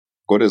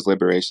what does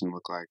liberation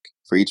look like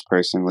for each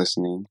person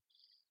listening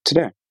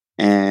today?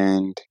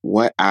 And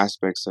what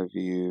aspects of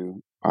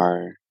you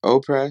are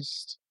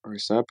oppressed or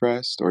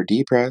suppressed or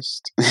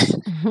depressed?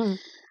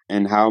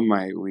 And how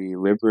might we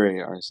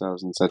liberate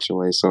ourselves in such a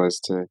way so as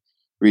to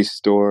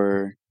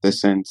restore the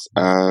sense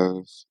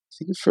of, I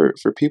think for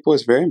people,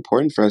 it's very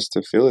important for us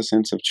to feel a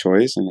sense of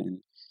choice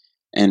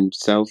and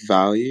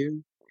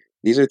self-value.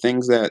 These are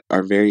things that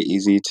are very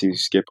easy to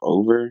skip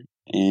over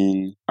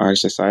in our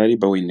society,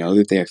 but we know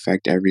that they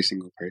affect every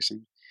single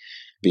person,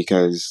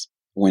 because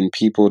when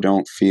people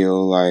don't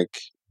feel like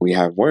we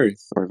have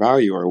worth or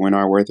value, or when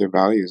our worth or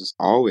value is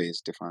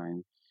always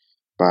defined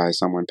by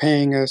someone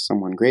paying us,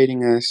 someone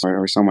grading us,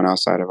 or someone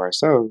outside of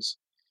ourselves,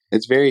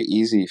 it's very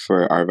easy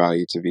for our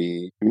value to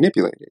be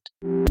manipulated.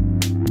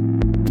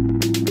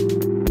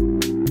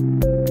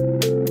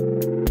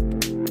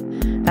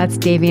 That's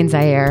Davian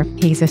Zaire.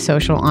 He's a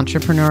social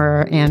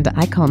entrepreneur, and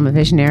I call him a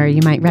visionary.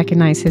 You might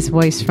recognize his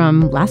voice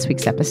from last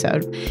week's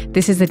episode.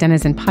 This is the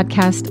Denizen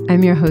Podcast.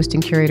 I'm your host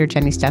and curator,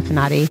 Jenny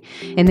Stefanati.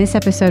 In this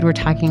episode, we're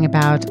talking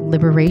about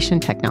liberation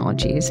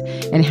technologies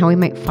and how we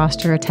might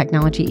foster a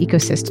technology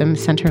ecosystem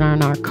centered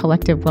on our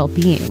collective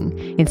well-being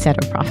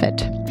instead of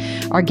profit.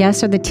 Our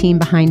guests are the team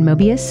behind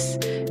Mobius,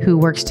 who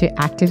works to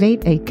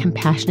activate a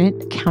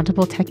compassionate,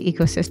 accountable tech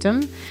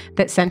ecosystem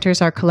that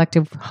centers our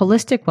collective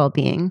holistic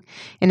well-being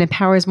and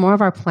empowers more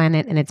of our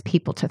planet and its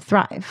people to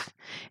thrive.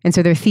 And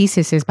so their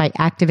thesis is by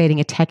activating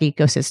a tech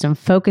ecosystem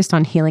focused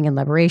on healing and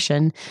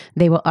liberation,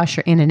 they will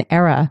usher in an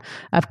era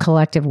of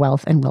collective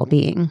wealth and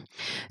well-being.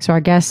 So our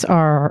guests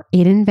are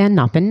Aiden Van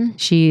Noppen.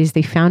 She's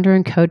the founder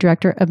and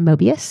co-director of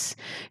Mobius.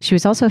 She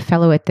was also a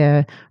fellow at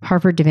the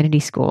Harvard Divinity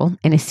School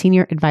and a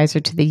senior advisor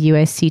to the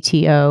US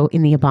CTO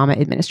in the Obama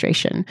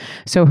administration.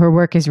 So her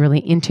work is really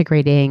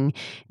integrating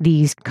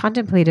these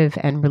contemplative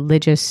and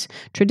religious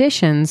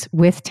traditions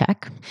with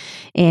tech.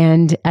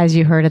 And as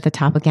you heard at the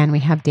top, again, we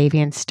have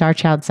Davian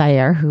Starchild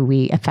Zaire, who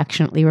we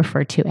affectionately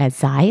refer to as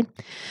Zai.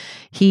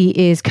 He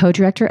is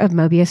co-director of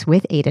Mobius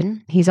with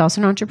Aiden. He's also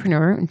an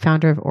entrepreneur and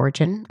founder of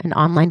Origin, an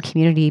online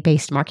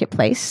community-based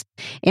marketplace,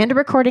 and a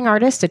recording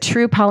artist, a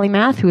true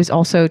polymath who has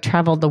also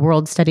traveled the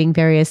world studying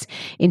various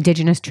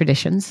indigenous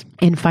traditions.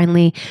 And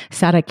finally,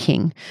 Sada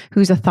King,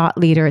 who's a thought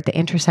leader at the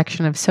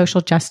intersection of social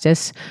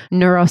justice,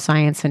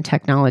 neuroscience, and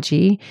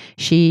technology.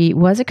 She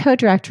was a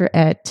co-director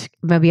at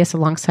Mobius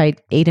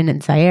alongside Aiden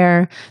and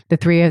Zaire. The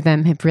three of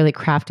them have really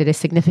crafted a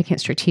significant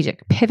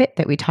strategic pivot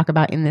that we talk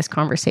about in this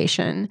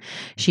conversation.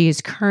 She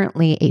is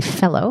currently a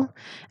fellow,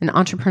 an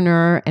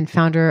entrepreneur, and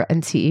founder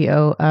and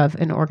CEO of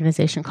an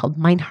organization called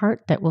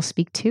Mindheart that we'll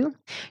speak to.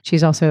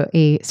 She's also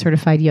a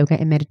certified yoga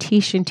and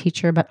meditation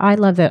teacher, but I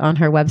love that on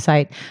her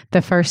website,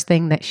 the first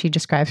thing that she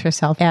describes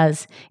herself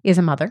as is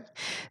a mother.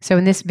 So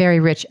in this very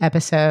rich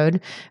episode,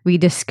 we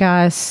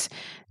discuss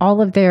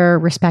all of their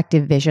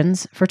respective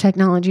visions for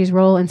technology's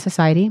role in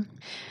society.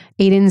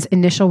 Aiden's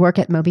initial work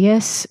at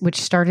Mobius,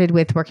 which started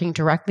with working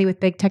directly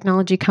with big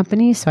technology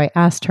companies. So I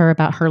asked her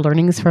about her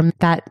learnings from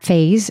that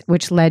phase,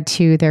 which led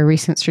to their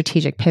recent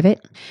strategic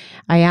pivot.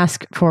 I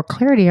asked for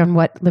clarity on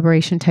what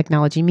liberation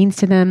technology means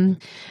to them,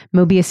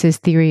 Mobius's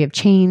theory of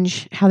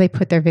change, how they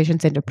put their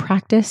visions into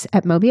practice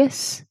at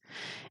Mobius,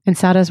 and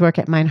Sada's work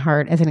at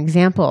Mindheart as an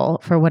example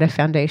for what a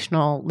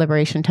foundational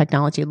liberation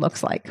technology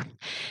looks like.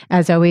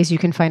 As always, you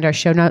can find our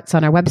show notes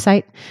on our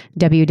website,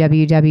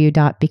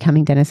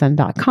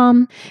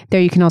 www.becomingdenizen.com.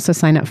 There you can also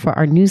sign up for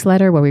our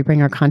newsletter where we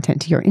bring our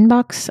content to your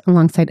inbox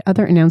alongside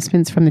other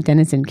announcements from the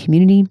Denizen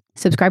community.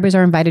 Subscribers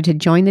are invited to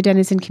join the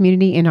Denizen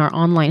community in our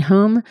online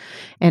home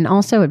and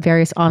also at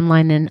various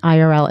online and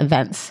IRL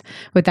events.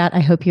 With that,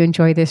 I hope you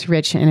enjoy this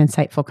rich and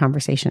insightful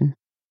conversation.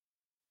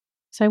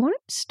 So I want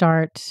to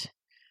start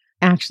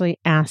actually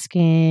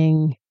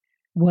asking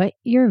what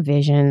your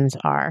visions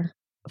are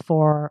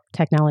for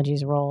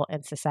technology's role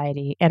in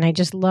society. And I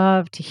just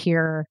love to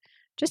hear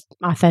just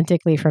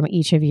authentically from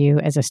each of you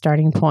as a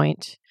starting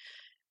point,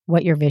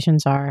 what your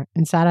visions are.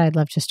 And Sada, I'd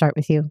love to start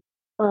with you.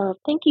 Well,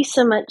 thank you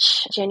so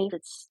much, Jenny.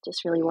 It's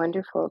just really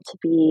wonderful to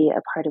be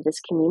a part of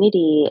this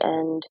community.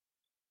 And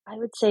I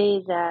would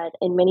say that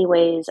in many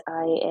ways,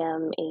 I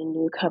am a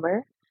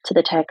newcomer to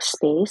the tech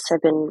space.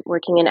 I've been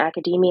working in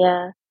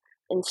academia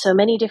in so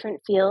many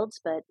different fields,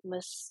 but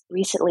most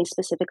recently,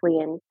 specifically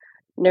in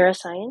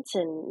neuroscience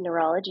and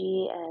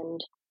neurology.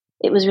 And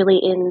it was really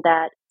in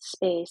that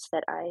space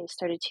that I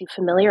started to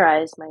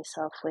familiarize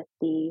myself with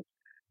the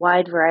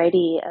wide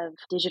variety of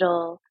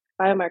digital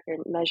biomarker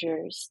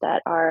measures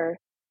that are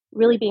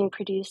really being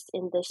produced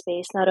in this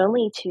space, not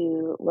only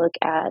to look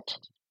at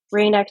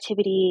brain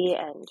activity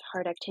and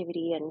heart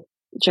activity and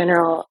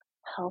general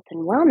health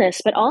and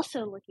wellness, but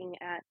also looking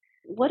at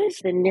what is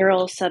the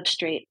neural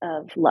substrate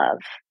of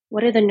love?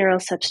 What are the neural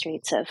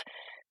substrates of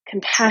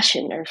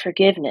compassion or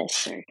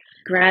forgiveness or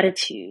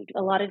gratitude?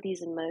 A lot of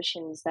these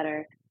emotions that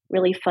are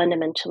really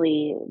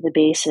fundamentally the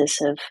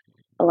basis of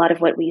a lot of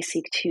what we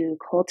seek to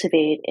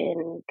cultivate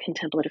in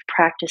contemplative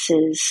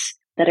practices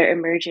that are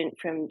emergent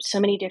from so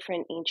many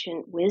different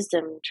ancient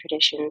wisdom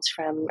traditions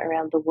from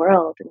around the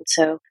world. And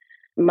so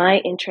My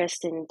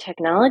interest in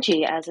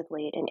technology as of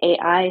late, and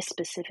AI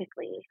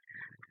specifically,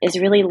 is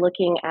really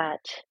looking at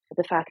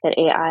the fact that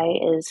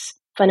AI is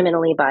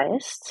fundamentally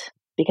biased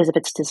because of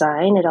its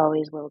design. It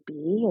always will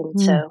be. And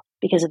so,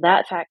 because of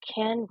that fact,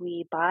 can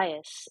we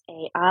bias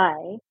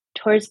AI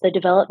towards the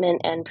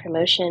development and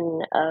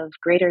promotion of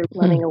greater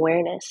loving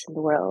awareness in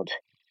the world?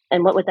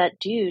 And what would that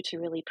do to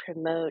really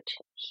promote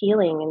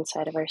healing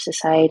inside of our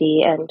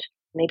society, and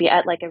maybe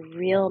at like a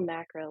real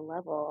macro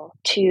level,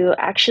 to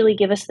actually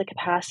give us the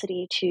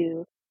capacity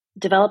to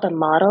develop a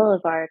model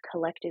of our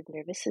collective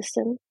nervous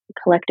system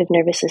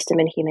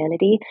in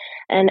humanity,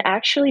 and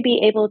actually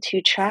be able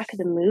to track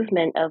the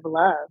movement of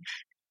love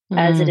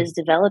as it is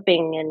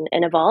developing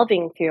and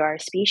evolving through our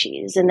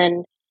species. And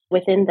then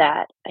within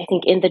that, I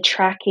think in the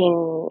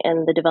tracking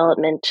and the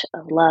development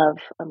of love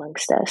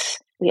amongst us,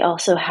 we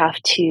also have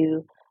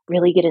to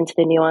really get into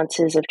the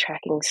nuances of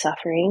tracking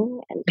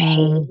suffering and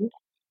pain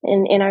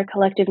in our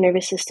collective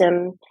nervous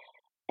system,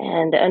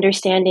 and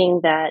understanding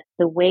that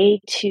the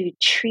way to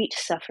treat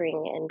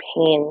suffering and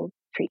pain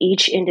for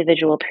each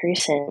individual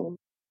person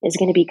is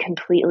going to be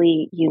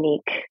completely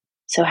unique.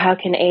 So how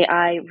can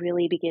AI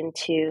really begin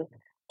to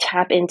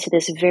tap into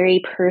this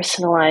very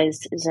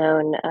personalized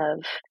zone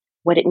of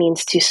what it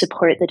means to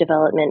support the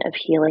development of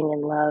healing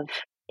and love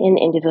in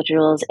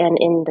individuals and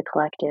in the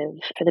collective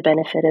for the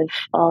benefit of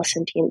all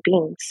sentient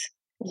beings,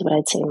 is what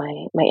I'd say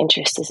my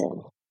interest is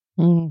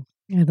in.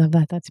 I love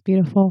that. That's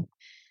beautiful.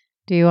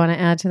 Do you want to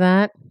add to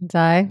that,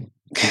 Zai?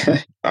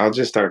 I'll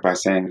just start by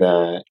saying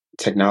that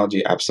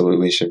technology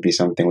absolutely should be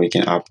something we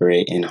can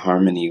operate in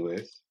harmony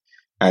with,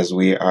 as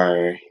we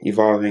are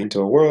evolving into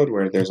a world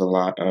where there's a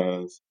lot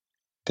of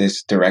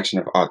this direction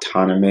of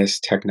autonomous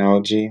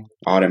technology,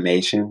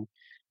 automation.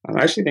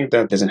 I actually think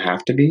that doesn't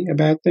have to be a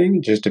bad thing.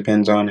 It just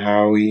depends on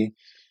how we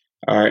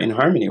are in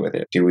harmony with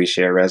it. Do we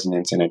share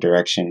resonance in a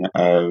direction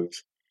of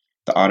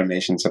the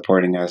automation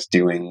supporting us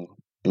doing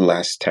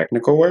less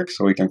technical work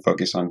so we can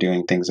focus on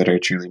doing things that are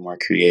truly more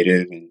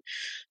creative and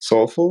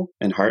soulful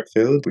and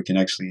heart-filled? We can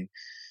actually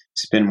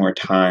spend more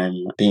time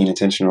being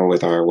intentional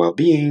with our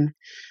well-being,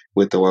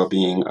 with the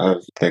well-being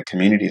of the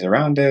communities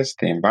around us,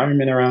 the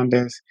environment around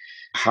us.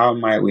 How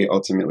might we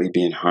ultimately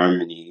be in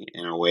harmony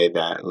in a way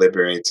that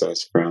liberates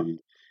us from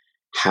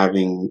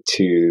having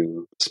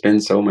to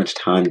spend so much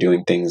time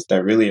doing things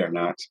that really are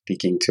not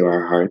speaking to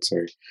our hearts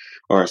or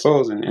our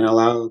souls, and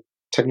allow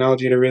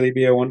technology to really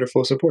be a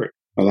wonderful support.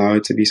 Allow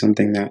it to be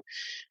something that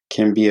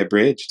can be a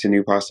bridge to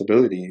new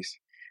possibilities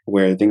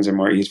where things are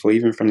more useful,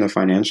 even from the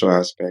financial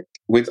aspect.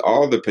 With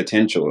all the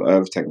potential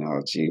of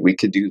technology, we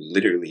could do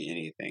literally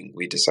anything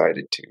we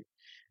decided to.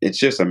 It's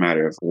just a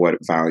matter of what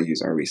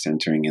values are we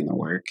centering in the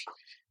work.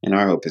 And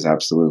our hope is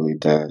absolutely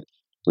that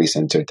we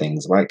center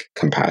things like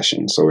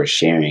compassion. So we're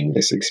sharing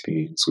this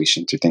experience. We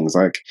center things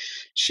like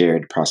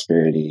shared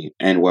prosperity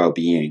and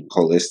well-being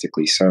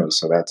holistically.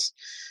 So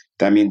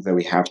that means that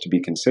we have to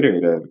be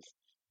considerate of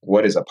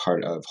what is a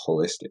part of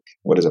holistic,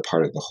 what is a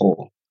part of the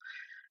whole.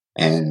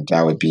 And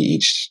that would be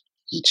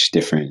each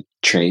different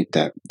trait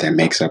that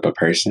makes up a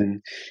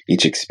person,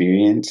 each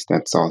experience.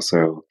 That's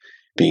also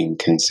being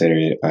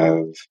considerate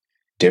of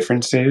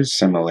differences,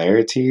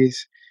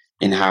 similarities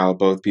in how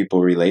both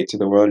people relate to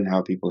the world and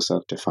how people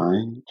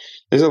self-define.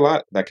 There's a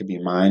lot that could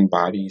be mind,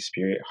 body,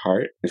 spirit,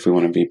 heart. If we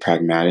want to be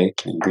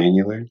pragmatic and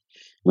granular,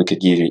 we could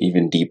get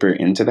even deeper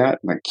into that,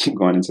 like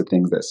going into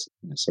things that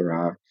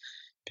Sarah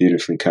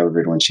beautifully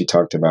covered when she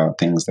talked about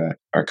things that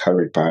are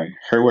covered by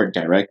her work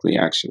directly,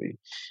 actually.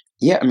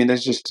 Yeah, I mean,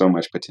 there's just so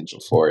much potential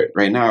for it.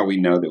 Right now, we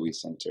know that we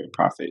center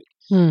profit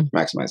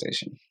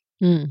maximization.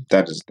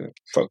 That is the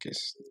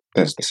focus.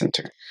 That's the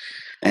center.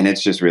 And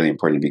it's just really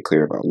important to be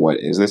clear about what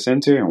is the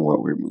center and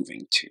what we're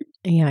moving to.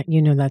 Yeah,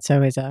 that's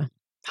always a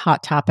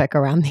hot topic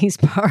around these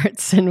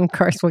parts. And of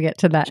course, we'll get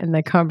to that in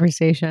the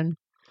conversation.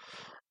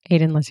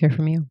 Aiden, let's hear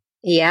from you.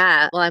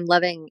 Yeah, well, I'm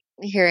loving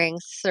hearing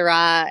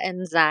Sarah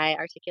and Zai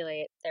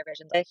articulate their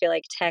visions. I feel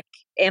like tech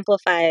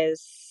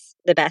amplifies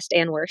the best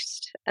and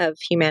worst of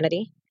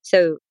humanity.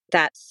 So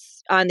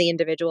that's on the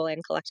individual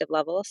and collective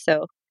level.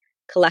 So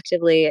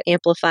collectively, it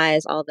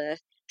amplifies all the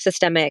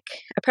systemic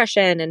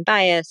oppression and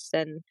bias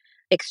and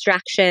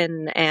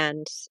extraction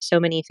and so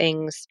many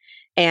things.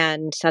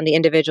 And on the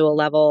individual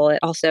level, it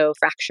also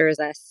fractures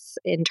us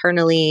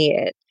internally.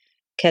 It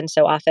can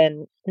so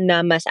often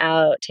numb us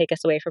out, take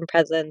us away from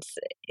presence,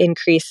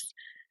 increase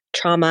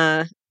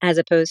trauma as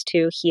opposed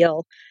to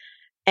heal.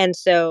 And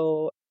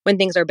so when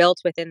things are built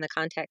within the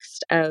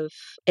context of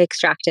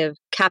extractive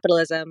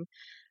capitalism,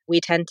 we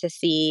tend to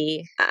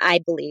see, I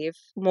believe,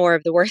 more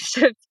of the worst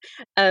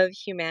of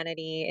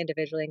humanity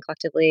individually and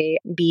collectively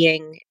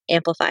being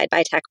amplified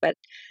by tech. But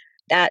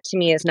that to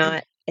me is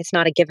not, it's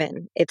not a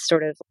given. It's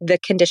sort of the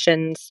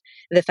conditions,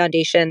 the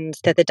foundations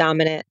that the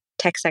dominant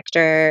tech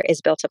sector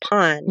is built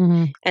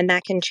upon, and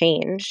that can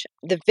change.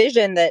 The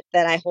vision that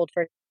I hold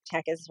for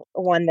tech is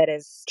one that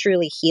is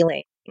truly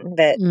healing,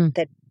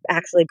 that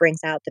actually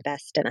brings out the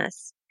best in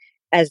us.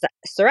 As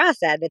Sarah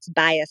said, it's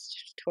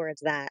biased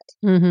towards that.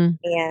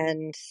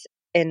 And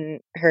in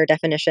her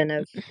definition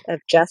of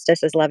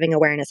justice as loving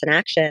awareness and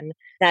action,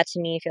 that to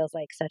me feels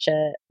like such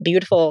a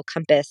beautiful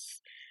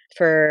compass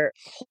for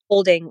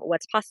holding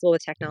what's possible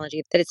with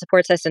technology, that it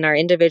supports us in our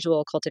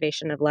individual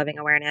cultivation of loving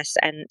awareness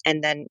and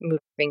then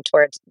moving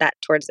towards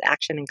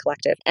action and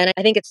collective. And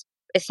I think it's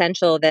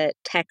essential that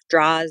tech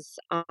draws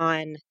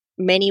on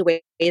many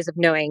ways of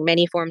knowing,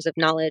 many forms of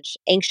knowledge,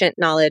 ancient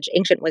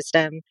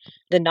wisdom,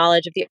 the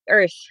knowledge of the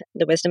earth,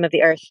 the wisdom of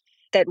the earth,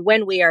 that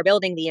when we are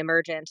building the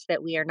emergent,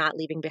 that we are not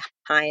leaving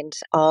behind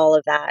all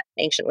of that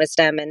ancient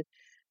wisdom.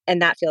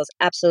 And that feels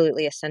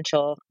absolutely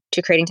essential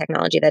to creating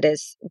technology that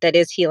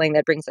is healing,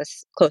 that brings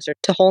us closer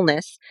to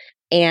wholeness.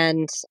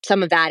 And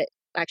some of that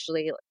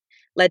actually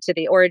led to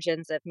the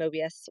origins of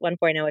Mobius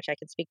 1.0, which I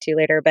can speak to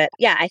later. But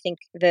yeah, I think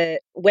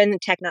when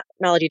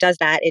technology does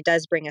that, it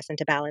does bring us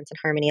into balance and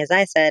harmony, as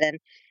I said. And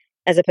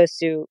as opposed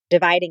to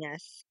dividing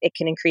us, it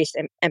can increase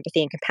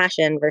empathy and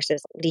compassion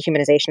versus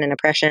dehumanization and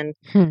oppression,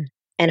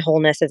 and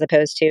wholeness as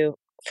opposed to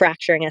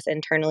fracturing us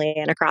internally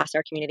and across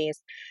our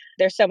communities.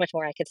 There's so much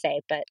more I could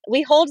say, but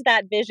we hold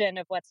that vision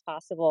of what's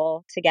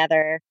possible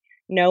together,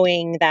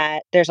 knowing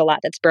that there's a lot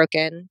that's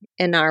broken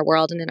in our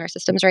world and in our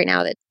systems right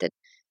now that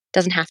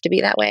doesn't have to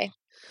be that way.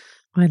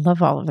 I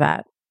love all of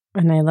that.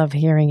 And I love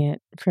hearing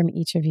it from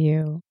each of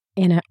you.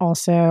 And it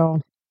also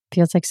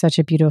feels like such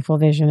a beautiful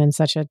vision and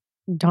such a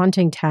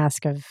daunting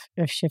task of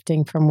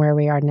shifting from where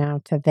we are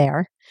now to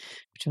there,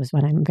 which was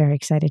what I'm very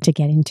excited to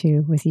get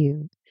into with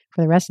you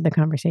for the rest of the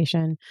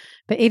conversation.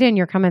 But Aidan,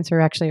 your comments are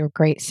actually a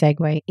great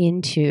segue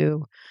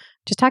into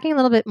just talking a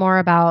little bit more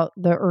about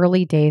the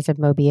early days of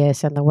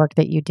Mobius and the work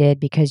that you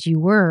did, because you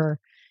were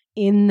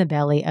in the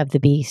belly of the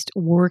beast,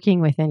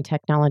 working within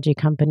technology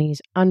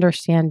companies,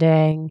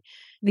 understanding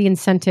the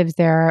incentives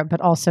there,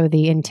 but also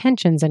the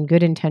intentions and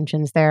good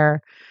intentions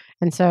there.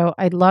 And so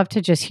I'd love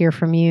to just hear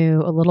from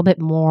you a little bit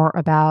more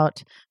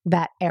about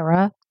that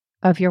era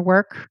of your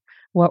work.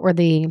 What were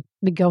the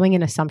going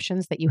in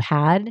assumptions that you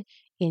had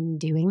in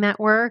doing that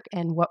work,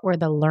 and what were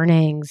the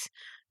learnings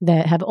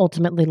that have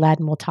ultimately led,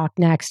 and we'll talk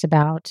next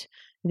about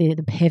the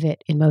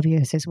pivot in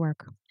Mobius's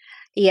work.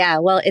 Yeah,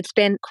 well, it's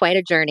been quite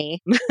a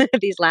journey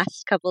these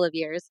last couple of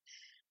years,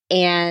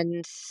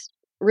 and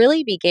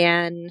really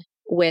began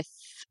with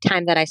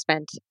time that I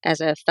spent as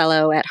a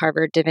fellow at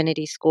Harvard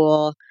Divinity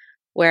School,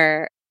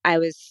 where I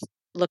was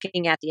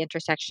looking at the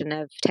intersection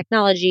of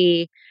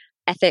technology,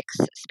 ethics,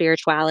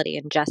 spirituality,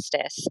 and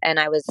justice. And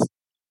I was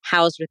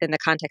housed within the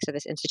context of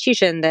this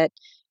institution that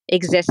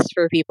exists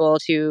for people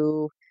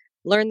to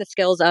learn the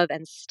skills of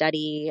and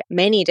study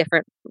many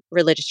different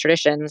religious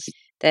traditions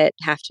that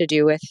have to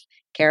do with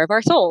care of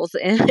our souls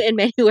in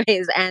many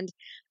ways. And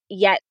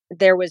yet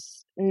there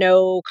was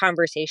no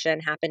conversation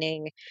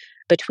happening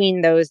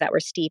between those that were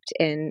steeped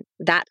in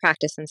that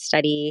practice and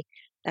study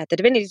at the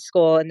Divinity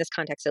School, in this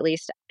context at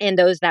least, and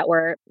those that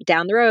were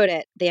down the road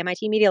at the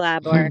MIT Media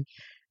Lab or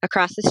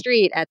across the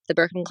street at the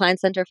Berkman Klein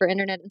Center for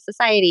Internet and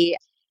Society.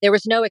 There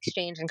was no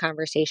exchange and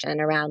conversation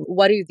around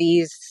what do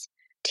these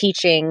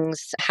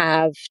teachings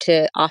have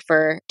to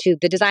offer to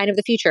the design of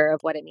the future of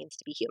what it means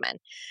to be human.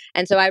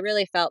 And so I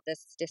really felt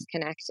this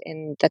disconnect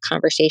in the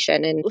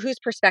conversation, and whose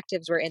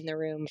perspectives were in the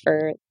room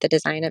for the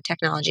design of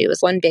technology. It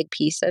was one big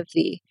piece of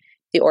the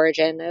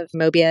origin of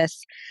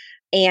Mobius.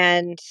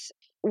 And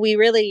we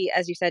really,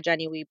 as you said,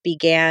 Jenny, we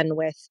began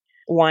with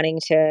wanting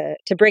to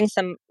bring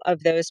some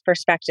of those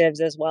perspectives,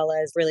 as well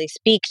as really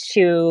speak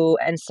to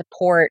and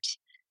support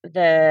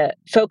the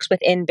folks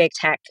within big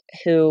tech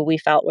who we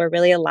felt were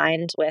really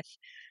aligned with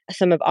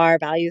some of our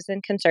values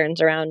and concerns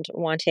around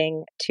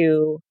wanting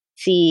to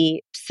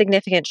see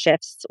significant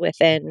shifts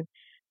within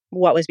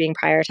what was being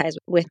prioritized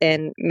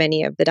within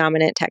many of the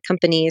dominant tech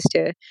companies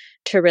to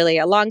really,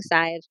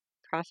 alongside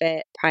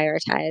profit,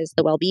 prioritize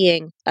the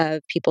well-being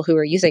of people who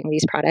are using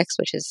these products,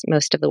 which is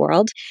most of the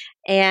world.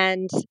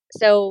 And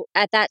so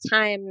at that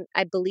time,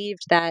 I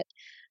believed that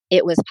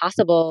it was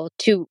possible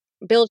to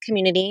build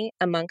community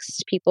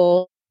amongst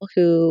people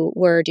who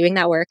were doing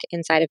that work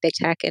inside of big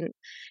tech and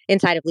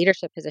inside of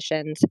leadership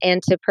positions,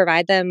 and to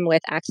provide them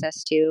with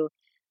access to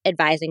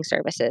advising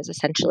services,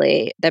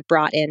 essentially, that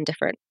brought in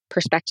different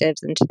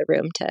perspectives into the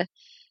room to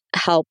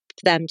help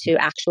them to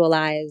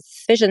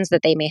actualize visions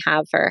that they may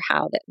have for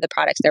how the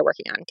products they're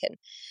working on can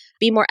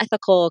be more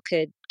ethical,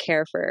 could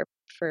care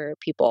for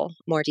people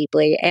more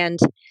deeply. And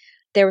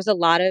there was a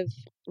lot of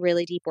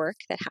really deep work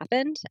that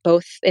happened,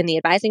 both in the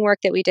advising work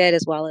that we did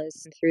as well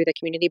as through the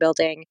community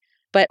building.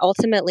 But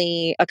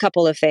ultimately, a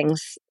couple of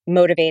things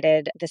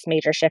motivated this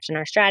major shift in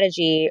our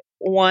strategy.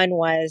 One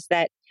was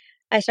that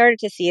I started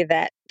to see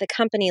that the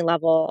company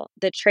level,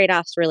 the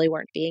trade-offs really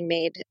weren't being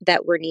made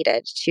that were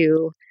needed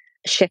to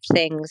shift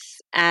things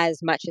as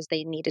much as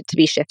they needed to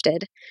be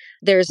shifted.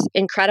 There's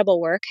incredible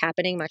work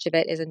happening. Much of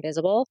it is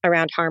invisible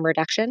around harm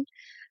reduction.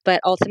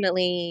 But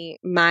ultimately,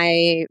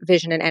 my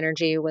vision and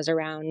energy was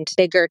around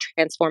bigger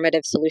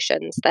transformative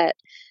solutions that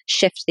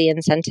shift the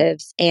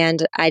incentives.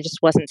 And I just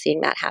wasn't seeing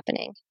that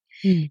happening.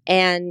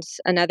 And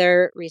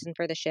another reason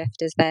for the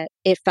shift is that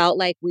it felt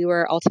like we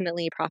were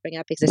ultimately propping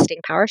up existing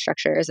power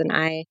structures. And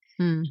I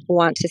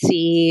want to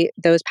see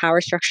those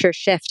power structures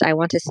shift. I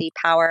want to see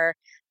power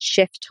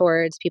shift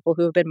towards people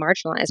who have been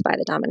marginalized by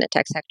the dominant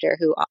tech sector,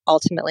 who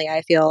ultimately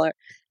I feel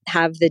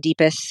have the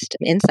deepest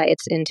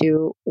insights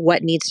into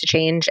what needs to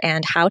change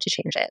and how to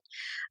change it.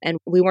 And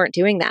we weren't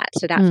doing that.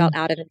 So that felt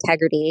out of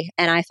integrity.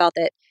 And I felt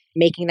that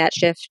making that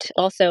shift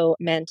also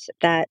meant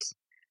that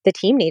the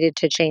team needed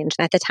to change.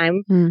 At the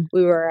time,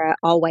 we were an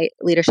all-white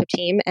leadership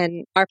team,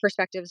 and our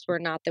perspectives were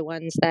not the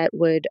ones that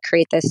would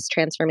create this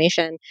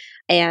transformation.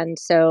 And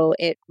so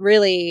it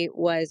really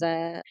was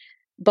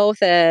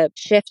both a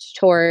shift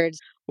towards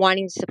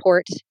wanting to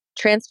support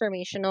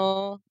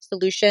transformational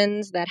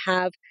solutions that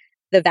have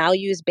the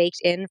values baked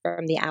in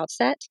from the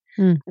outset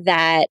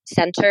that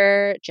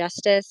center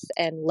justice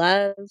and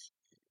love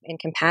and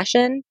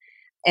compassion,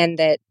 and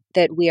that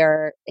we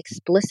are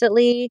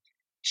explicitly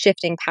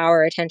shifting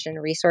power, attention,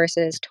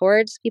 resources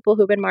towards people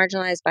who've been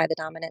marginalized by the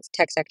dominant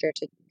tech sector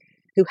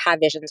who have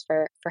visions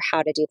for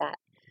how to do that.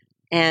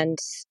 And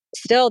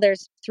still,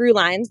 there's through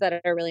lines that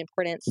are really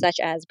important, such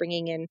as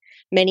bringing in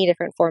many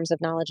different forms of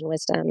knowledge and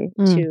wisdom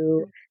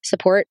to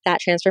support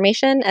that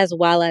transformation, as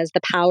well as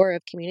the power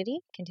of community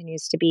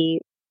continues to be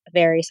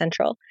very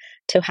central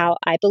to how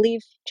I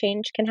believe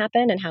change can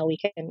happen and how we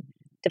can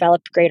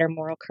develop greater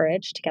moral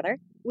courage together.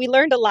 We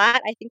learned a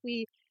lot. I think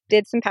we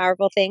did some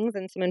powerful things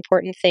and some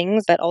important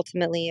things, but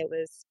ultimately it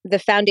was the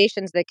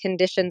foundations, the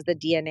conditions, the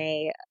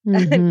DNA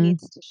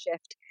needs to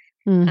shift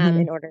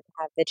in order to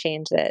have the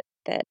change that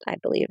I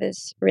believe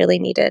is really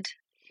needed.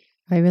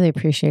 I really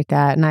appreciate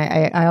that. And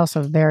I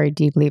also very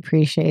deeply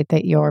appreciate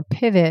that your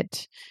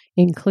pivot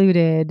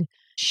included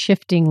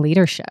shifting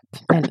leadership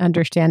and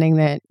understanding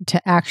that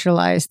to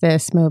actualize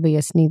this,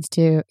 Mobius needs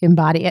to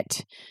embody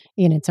it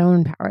in its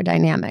own power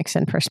dynamics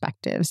and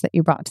perspectives that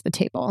you brought to the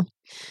table.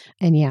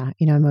 And yeah,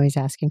 I'm always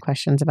asking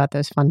questions about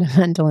those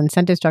fundamental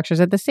incentive structures.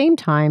 At the same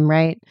time,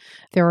 right,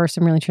 there are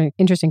some really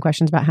interesting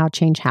questions about how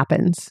change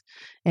happens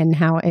and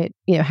how it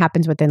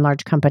happens within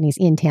large companies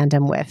in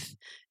tandem with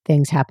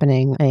things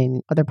happening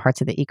in other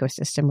parts of the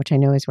ecosystem, which I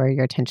know is where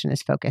your attention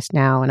is focused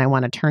now. And I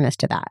want to turn us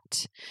to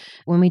that.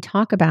 When we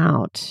talk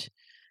about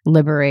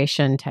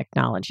liberation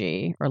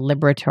technology or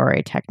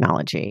liberatory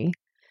technology,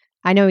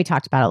 I know we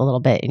talked about it a little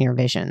bit in your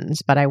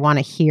visions, but I want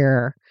to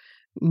hear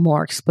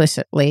more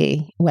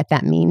explicitly what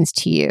that means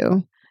to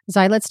you.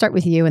 Zai, let's start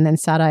with you, and then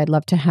Sada, I'd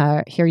love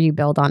to hear you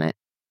build on it.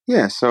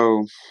 Yeah,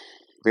 so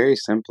very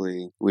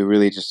simply, we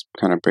really just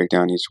kind of break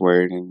down each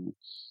word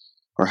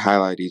or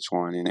highlight each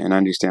one and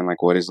understand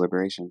what is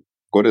liberation?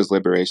 What does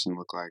liberation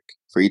look like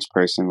for each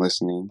person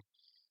listening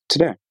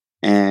today?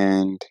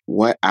 And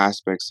what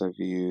aspects of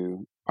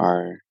you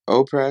are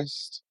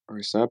oppressed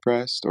or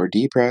suppressed or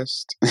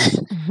depressed?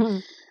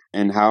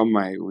 And how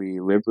might we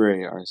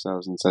liberate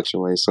ourselves in such a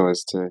way so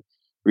as to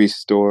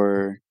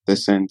restore the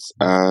sense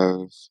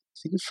of,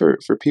 I think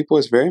for people,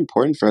 it's very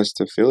important for us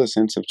to feel a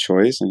sense of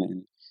choice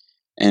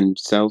and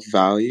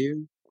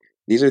self-value.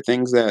 These are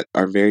things that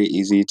are very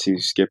easy to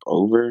skip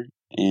over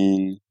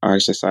in our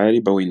society,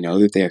 but we know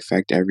that they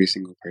affect every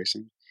single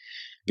person.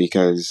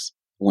 Because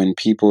when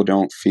people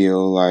don't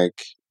feel like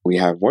we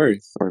have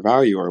worth or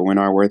value, or when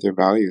our worth or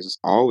value is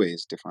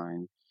always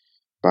defined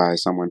by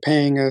someone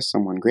paying us,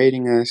 someone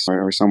grading us,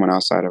 or someone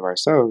outside of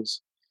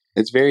ourselves,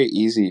 it's very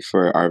easy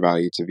for our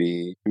value to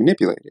be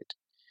manipulated.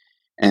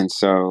 And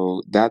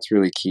so that's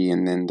really key.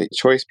 And then the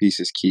choice piece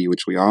is key,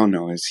 which we all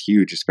know is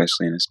huge,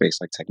 especially in a space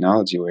like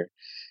technology where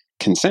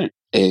consent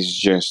is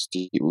just,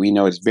 we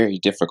know it's very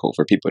difficult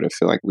for people to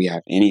feel like we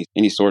have any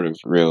sort of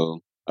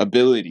real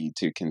ability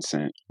to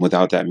consent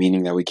without that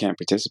meaning that we can't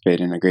participate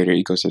in a greater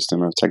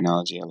ecosystem of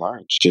technology at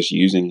large, just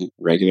using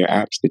regular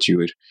apps that you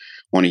would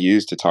want to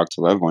use to talk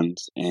to loved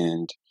ones.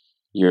 And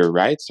your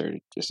rights are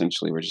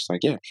essentially, we're just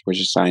we're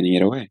just signing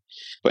it away.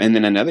 And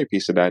then another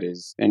piece of that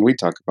is, and we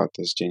talk about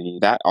this, Jenny,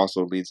 that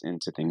also leads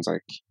into things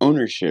like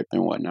ownership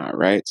and whatnot,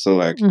 right?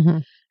 So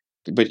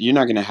but you're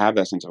not going to have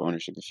that sense of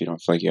ownership if you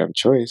don't feel like you have a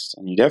choice.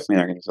 And you're definitely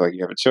not going to feel like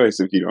you have a choice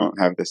if you don't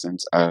have the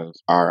sense of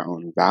our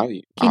own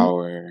value,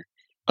 our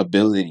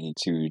ability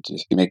to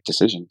just make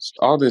decisions.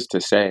 All this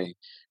to say,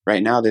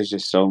 right now, there's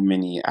just so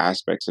many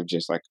aspects of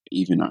just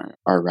even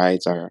our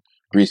rights, our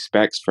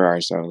respects for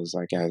ourselves,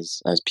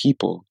 as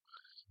people,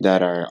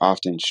 that are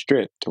often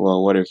stripped.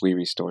 Well, what if we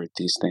restored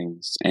these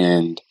things?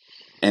 And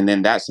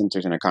then that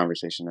centers in a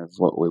conversation of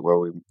where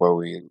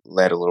we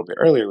led a little bit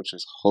earlier, which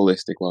was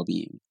holistic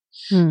well-being.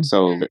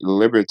 So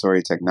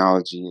liberatory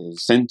technology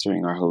is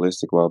centering our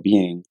holistic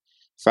well-being,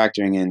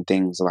 factoring in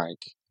things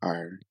like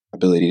our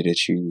ability to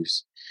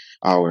choose,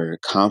 our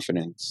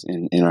confidence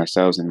in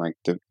ourselves, and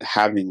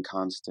having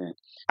constant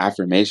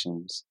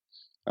affirmations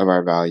of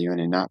our value,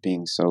 and it not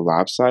being so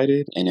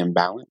lopsided and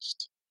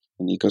imbalanced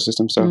in the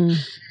ecosystem. So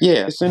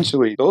yeah,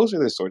 essentially those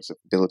are the sorts of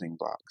building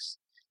blocks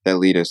that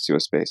lead us to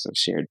a space of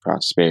shared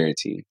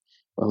prosperity.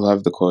 I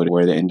love the quote,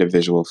 where the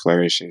individual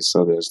flourishes,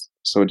 so does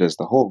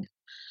the whole.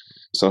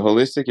 So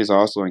holistic is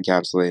also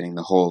encapsulating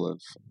the whole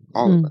of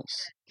all of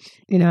us.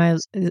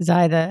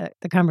 Zai,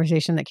 the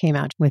conversation that came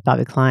out with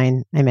Bobby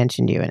Klein, I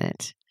mentioned you in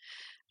it.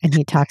 And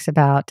he talks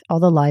about all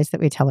the lies that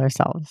we tell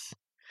ourselves.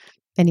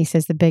 And he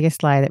says the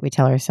biggest lie that we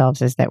tell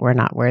ourselves is that we're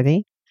not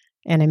worthy.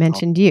 And I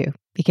mentioned you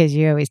because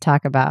you always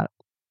talk about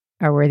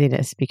our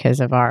worthiness because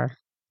of our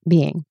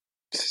being.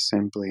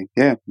 Simply.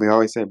 Yeah. We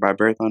always say by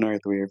birth on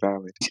earth, we are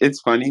valid. It's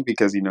funny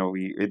because,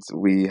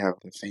 we have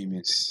the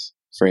famous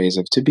phrase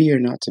of to be or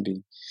not to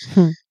be.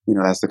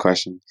 That's the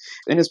question.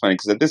 And it's funny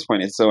because at this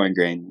point, it's so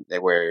ingrained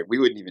that where we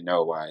wouldn't even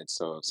know why it's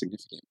so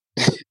significant.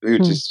 We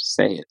would just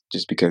say it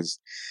just because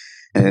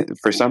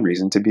for some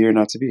reason, to be or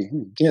not to be.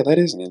 Yeah, that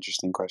is an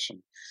interesting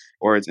question.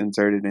 Or it's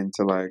inserted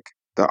into like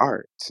the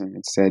arts and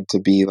it's said to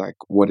be like,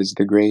 what is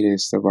the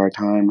greatest of our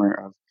time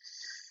or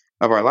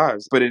of our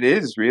lives? But it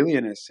is really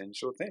an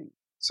essential thing.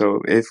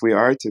 So if we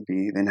are to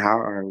be, then how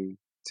are we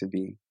to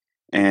be?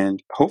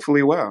 And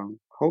hopefully well.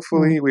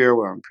 Hopefully we are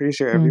well. I'm pretty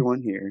sure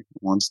everyone here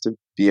wants to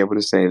be able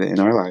to say that in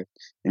our life,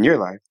 in your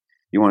life,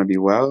 you want to be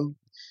well.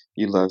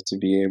 You love to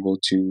be able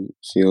to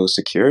feel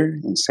secure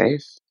and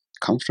safe,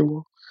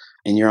 comfortable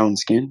in your own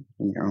skin,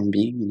 in your own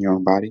being, in your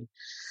own body,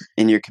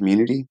 in your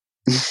community.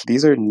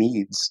 These are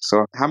needs.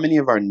 So how many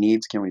of our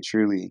needs can we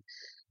truly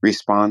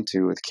respond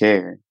to with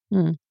care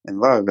and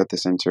love at the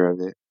center of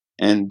it?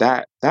 And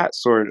that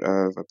sort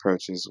of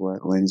approach is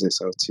what lends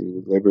itself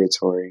to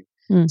liberatory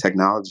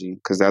technology,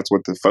 because that's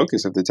what the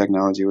focus of the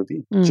technology would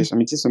be.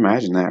 Just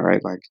imagine that,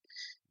 right? Like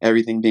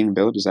everything being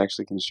built is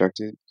actually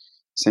constructed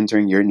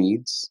centering your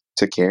needs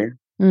to care.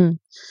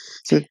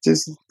 So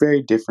just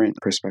very different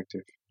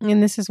perspective.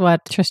 And this is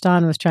what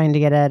Tristan was trying to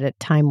get at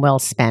time well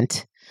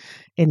spent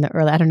in the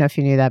early, I don't know if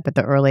you knew that, but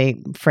the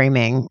early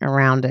framing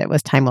around it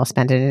was time well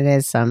spent. And it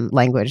is some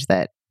language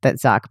that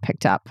Zach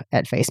picked up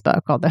at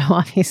Facebook, although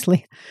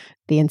obviously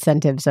the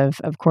incentives of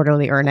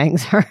quarterly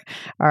earnings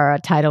are a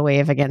tidal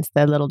wave against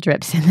the little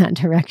drips in that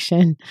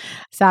direction.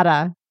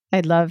 Sada,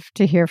 I'd love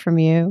to hear from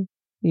you.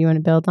 You want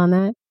to build on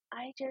that?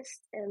 I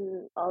just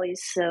am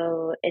always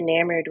so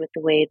enamored with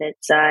the way that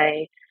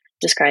Zai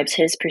describes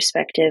his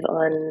perspective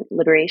on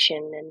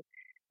liberation, and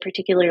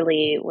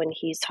particularly when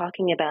he's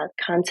talking about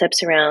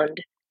concepts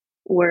around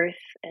worth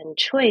and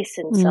choice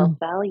and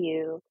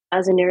self-value.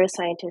 As a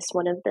neuroscientist,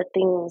 one of the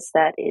things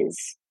that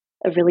is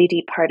a really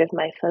deep part of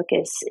my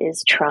focus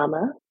is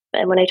trauma.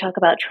 And when I talk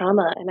about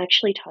trauma, I'm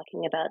actually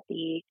talking about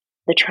the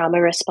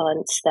trauma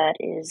response that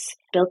is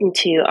built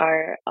into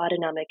our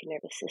autonomic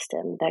nervous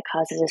system that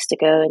causes us to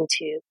go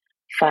into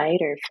fight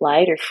or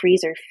flight or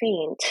freeze or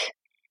faint.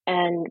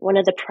 And one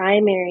of the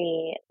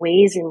primary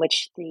ways in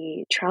which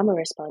the trauma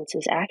response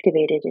is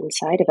activated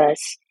inside of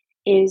us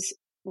is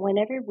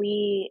whenever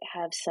we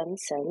have some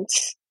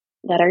sense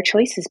that our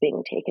choice is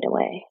being taken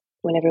away,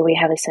 whenever we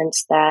have a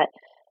sense that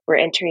we're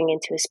entering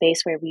into a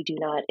space where we do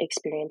not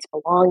experience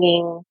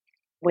belonging,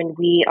 when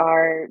we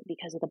are,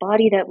 because of the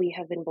body that we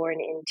have been born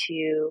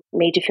into,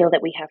 made to feel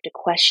that we have to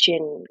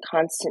question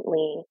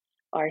constantly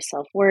our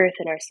self-worth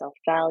and our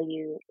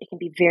self-value, it can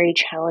be very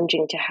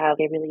challenging to have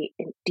a really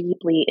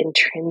deeply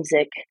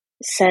intrinsic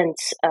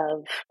sense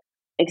of,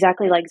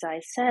 exactly like Zai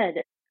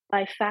said,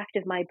 by fact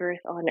of my birth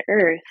on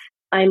earth,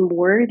 I'm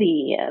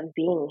worthy of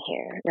being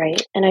here,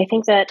 right? And I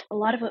think that a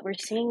lot of what we're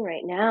seeing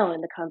right now in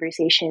the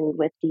conversation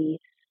with the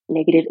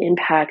negative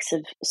impacts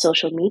of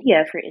social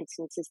media, for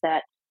instance, is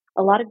that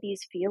a lot of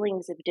these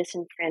feelings of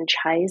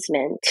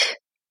disenfranchisement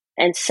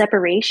and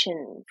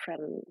separation from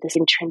this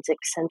intrinsic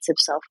sense of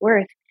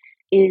self-worth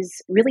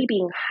is really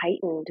being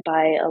heightened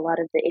by a lot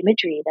of the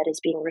imagery that is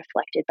being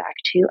reflected back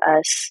to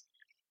us.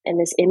 And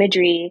this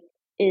imagery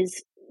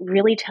is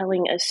really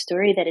telling a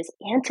story that is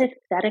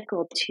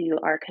antithetical to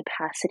our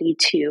capacity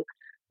to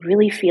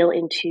really feel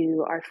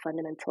into our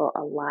fundamental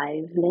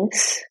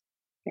aliveness,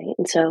 right?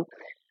 And so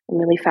I'm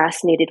really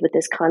fascinated with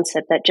this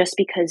concept that just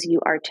because you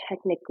are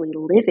technically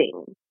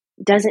living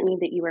doesn't mean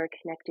that you are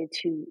connected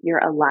to your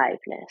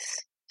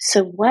aliveness.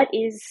 So what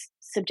is,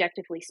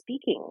 subjectively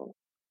speaking,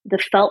 the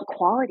felt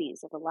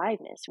qualities of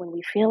aliveness when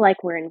we feel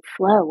like we're in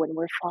flow, when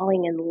we're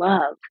falling in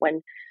love,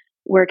 when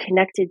we're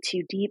connected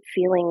to deep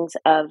feelings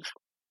of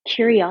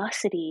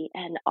curiosity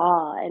and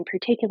awe, and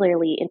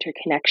particularly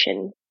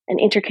interconnection. And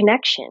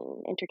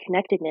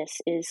interconnectedness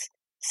is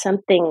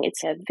something,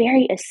 it's a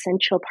very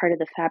essential part of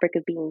the fabric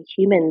of being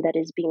human that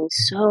is being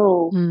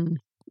so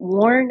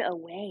worn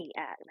away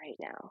at right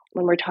now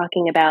when we're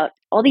talking about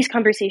all these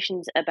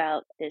conversations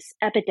about this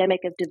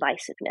epidemic of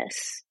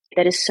divisiveness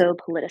that is so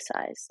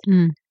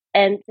politicized.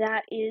 And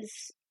that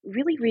is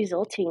really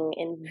resulting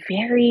in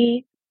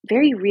very,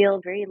 very real,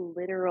 very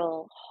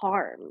literal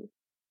harm,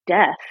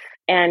 death,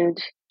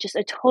 and just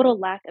a total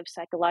lack of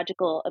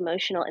psychological,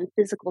 emotional, and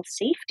physical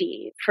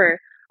safety for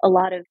a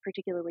lot of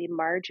particularly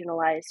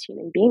marginalized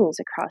human beings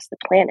across the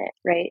planet,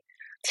 right?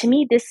 To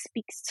me, this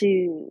speaks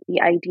to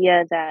the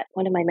idea that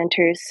one of my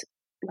mentors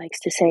likes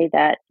to say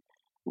that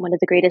one of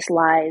the greatest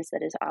lies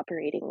that is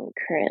operating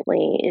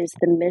currently is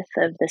the myth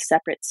of the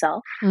separate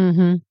self.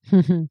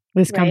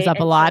 This comes up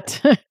a lot.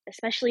 So,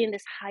 especially in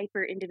this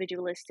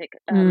hyper-individualistic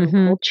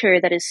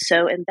culture that is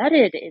so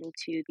embedded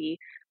into the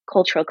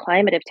cultural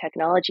climate of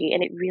technology.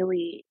 And it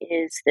really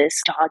is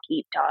this dog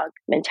eat dog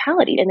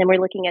mentality. And then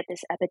we're looking at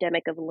this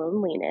epidemic of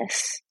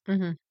loneliness,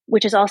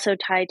 which is also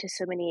tied to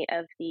so many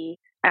of the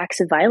acts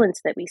of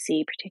violence that we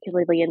see,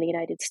 particularly in the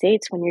United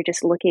States, when you're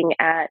just looking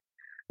at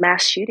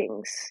mass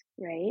shootings,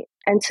 right?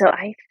 And so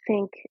I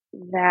think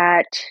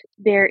that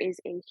there is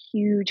a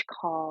huge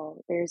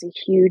call, there's a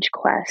huge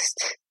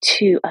quest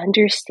to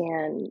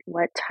understand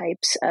what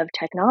types of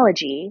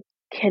technology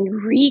can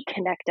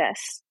reconnect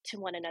us to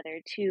one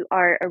another, to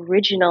our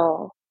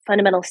original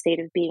fundamental state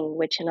of being,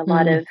 which in a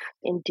lot of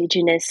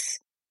indigenous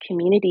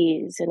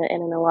communities and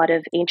in a lot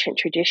of ancient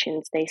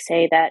traditions, they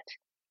say that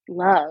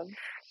love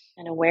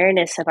and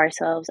awareness of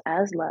ourselves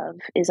as love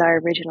is our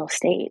original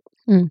state.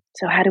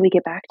 So how do we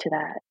get back to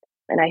that?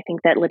 And I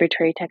think that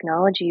liberatory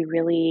technology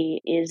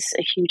really is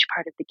a huge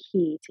part of the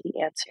key to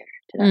the answer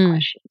to that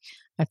question.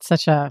 That's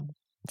such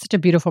a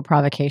beautiful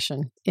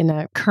provocation in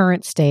a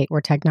current state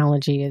where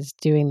technology is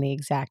doing the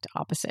exact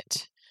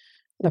opposite.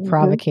 The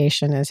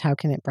provocation is, how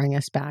can it bring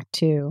us back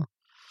to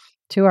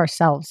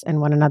ourselves and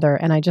one another?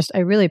 And I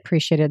really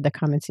appreciated the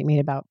comments you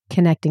made about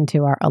connecting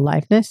to our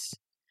aliveness.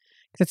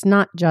 Because it's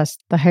not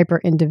just the hyper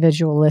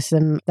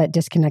individualism that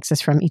disconnects us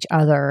from each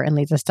other and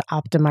leads us to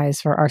optimize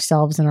for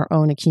ourselves and our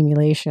own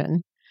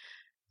accumulation,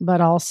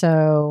 but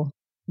also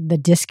the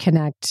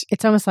disconnect.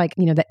 It's almost like,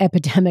 the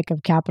epidemic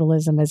of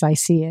capitalism as I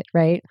see it,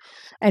 right?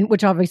 And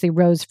which obviously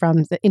rose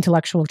from the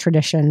intellectual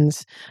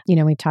traditions.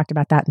 We talked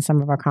about that in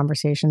some of our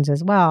conversations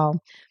as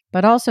well,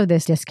 but also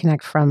this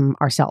disconnect from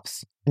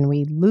ourselves. And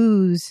we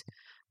lose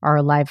our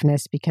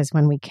aliveness because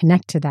when we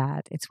connect to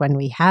that, it's when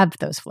we have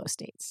those flow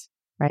states.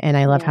 Right. And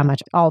I love how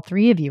much all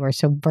three of you are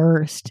so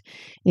versed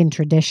in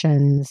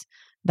traditions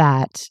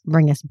that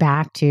bring us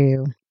back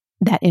to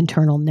that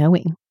internal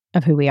knowing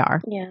of who we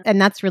are. Yeah. And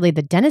that's really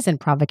the denizen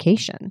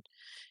provocation,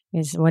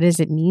 is what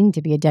does it mean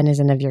to be a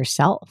denizen of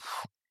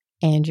yourself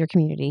and your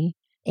community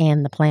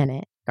and the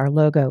planet? Our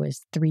logo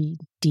is 3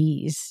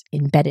 Ds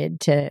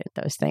embedded to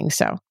those things.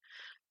 So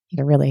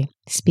you're really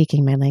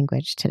speaking my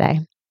language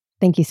today.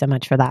 Thank you so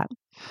much for that.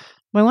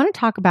 Well, I want to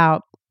talk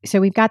about, so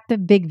we've got the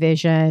big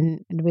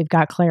vision and we've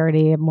got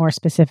clarity more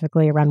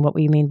specifically around what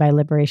we mean by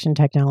liberation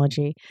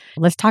technology.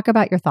 Let's talk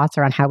about your thoughts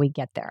around how we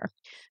get there.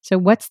 So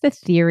what's the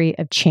theory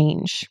of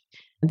change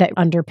that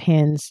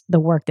underpins the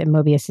work that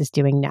Mobius is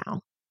doing now?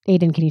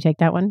 Aiden, can you take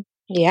that one?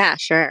 Yeah,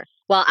 sure.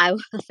 Well, I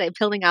will say,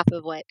 building off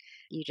of what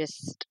you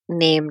just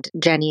named,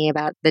 Jenny,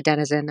 about the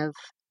denizen of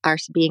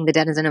being the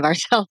denizen of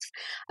ourselves,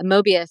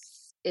 Mobius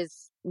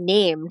is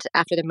named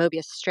after the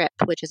Mobius strip,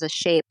 which is a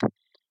shape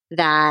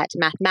that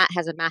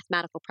has a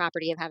mathematical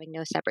property of having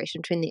no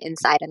separation between the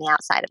inside and the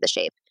outside of the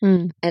shape.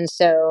 And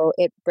so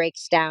it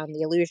breaks down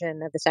the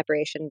illusion of the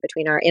separation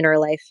between our inner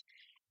life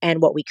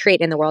and what we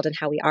create in the world and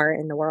how we are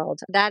in the world.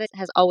 That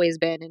has always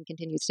been and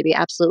continues to be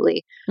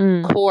absolutely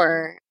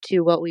core to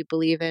what we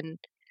believe in,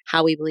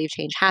 how we believe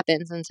change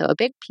happens. And so a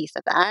big piece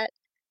of that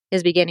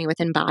is beginning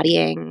with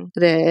embodying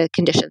the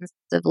conditions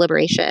of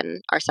liberation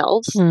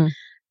ourselves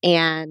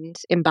and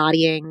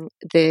embodying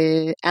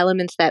the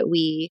elements that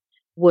we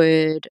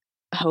would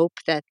hope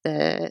that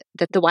the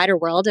wider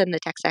world and the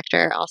tech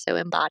sector also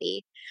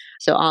embody.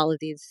 So all of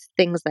these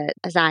things that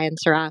Zai and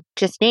Sarah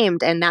just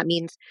named, and that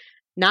means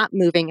not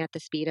moving at the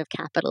speed of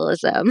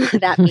capitalism.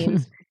 That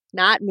means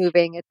not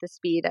moving at the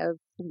speed of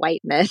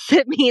whiteness.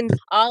 It means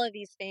all of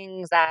these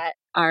things that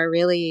are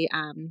really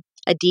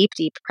a deep,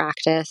 deep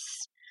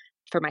practice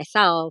for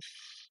myself.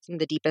 Some of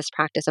the deepest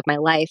practice of my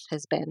life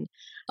has been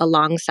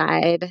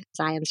alongside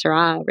Zai and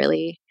Sarah,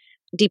 really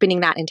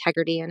deepening that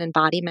integrity and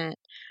embodiment.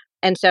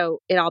 And so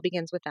it all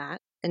begins with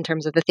that in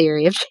terms of the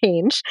theory of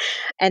change.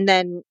 And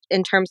then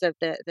in terms of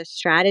the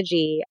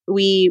strategy,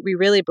 we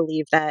really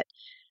believe that.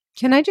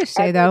 Can I just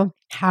say, though,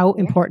 how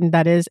important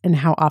that is and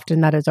how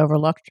often that is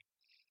overlooked?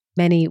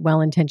 Many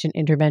well-intentioned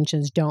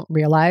interventions don't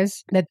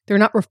realize that they're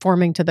not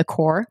reforming to the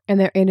core and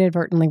they're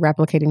inadvertently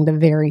replicating the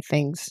very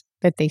things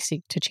that they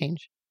seek to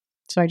change.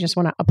 So I just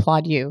want to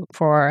applaud you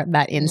for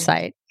that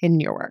insight in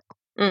your work.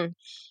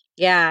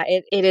 Yeah,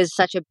 it is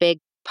such a big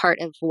part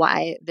of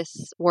why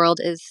this world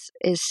is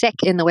sick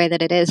in the way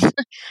that it is.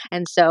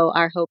 And so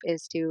our hope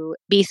is to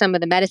be some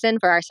of the medicine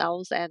for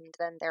ourselves and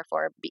then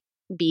therefore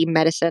be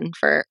medicine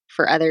for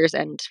others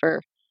and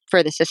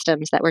for the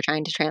systems that we're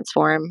trying to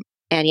transform.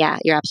 And yeah,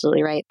 you're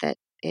absolutely right that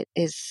it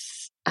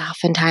is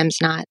oftentimes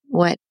not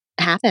what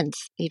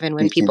happens, even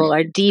when people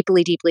are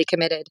deeply, deeply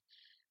committed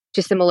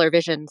to similar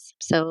visions.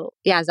 So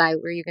yeah, Zai,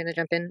 were you going to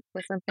jump in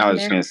with something? I was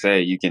just going to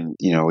say,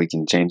 we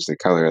can change the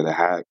color of the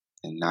hat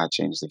and not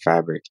change the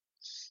fabric.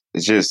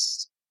 It's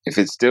just, if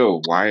it's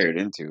still wired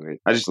into it,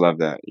 I just love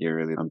that you're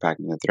really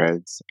unpacking the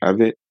threads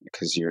of it,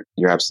 because you're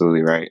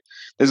absolutely right.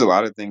 There's a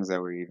lot of things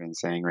that we're even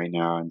saying right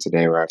now and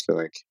today where I feel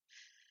like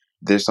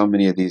there's so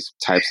many of these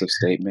types of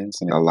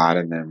statements, and a lot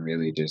of them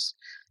really just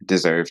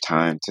deserve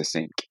time to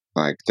sink.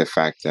 Like the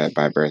fact that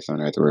by birth on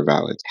earth we're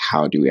valid.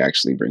 How do we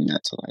actually bring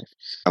that to life?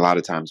 A lot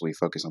of times we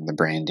focus on the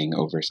branding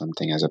over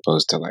something as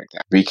opposed to like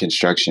that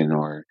reconstruction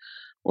or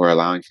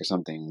allowing for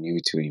something new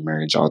to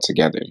emerge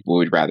altogether. We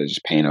would rather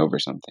just paint over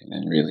something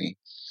than really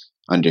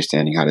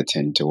understanding how to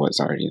tend to what's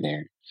already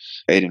there.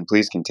 Aiden,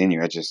 please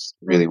continue. I just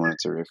really wanted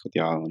to riff with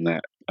y'all on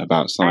that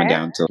about slowing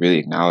down to really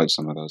acknowledge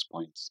some of those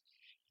points.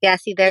 Yeah,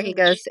 see, there he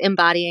goes,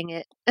 embodying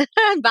it,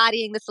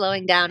 embodying the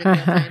slowing down in real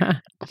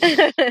time.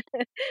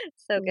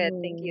 So good.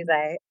 Thank you,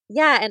 Zai.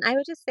 Yeah, and I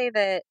would just say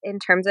that in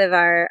terms of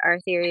our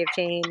theory of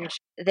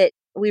change, that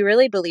we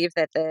really believe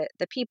that the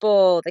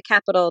people, the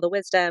capital, the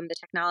wisdom, the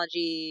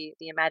technology,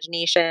 the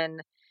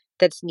imagination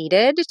that's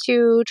needed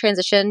to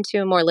transition to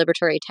a more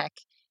liberatory tech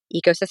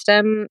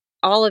ecosystem,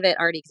 all of it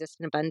already exists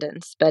in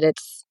abundance, but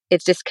it's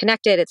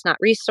disconnected, it's not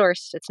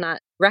resourced, it's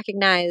not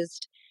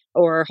recognized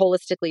or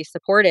holistically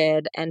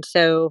supported. And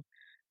so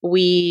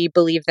we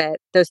believe that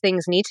those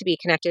things need to be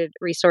connected,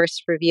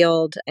 resourced,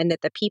 revealed, and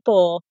that the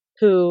people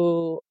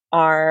who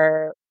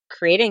are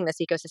creating this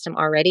ecosystem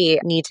already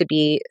need to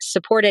be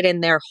supported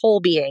in their whole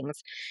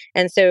beings.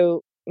 And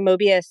so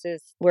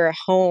we're a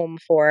home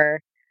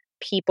for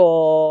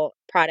people,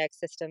 products,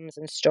 systems,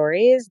 and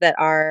stories that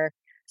are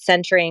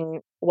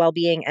centering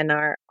well-being and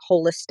our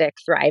holistic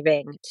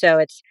thriving. So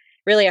it's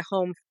really a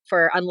home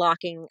for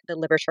unlocking the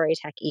liberatory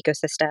tech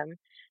ecosystem,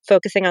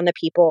 focusing on the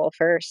people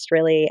first,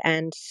 really.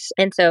 And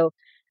so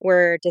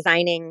we're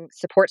designing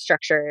support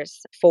structures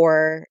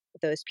for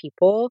those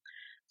people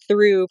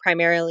through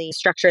primarily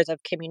structures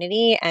of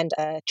community and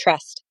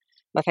trust,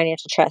 a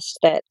financial trust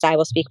that I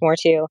will speak more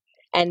to.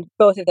 And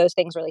both of those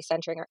things really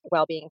centering our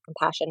well-being and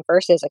compassion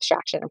versus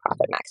extraction and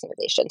profit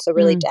maximization. So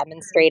really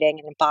demonstrating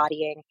and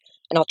embodying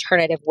an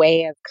alternative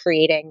way of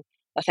creating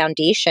a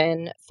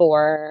foundation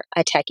for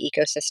a tech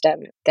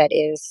ecosystem that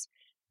is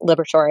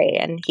liberatory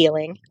and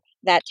healing.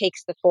 That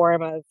takes the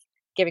form of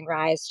giving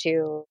rise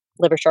to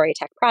liberatory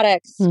tech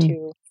products,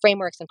 to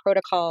frameworks and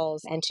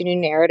protocols, and to new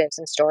narratives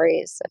and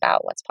stories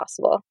about what's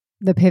possible.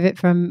 The pivot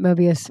from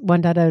Mobius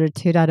 1.0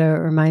 to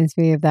 2.0 reminds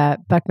me of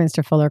that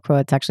Buckminster Fuller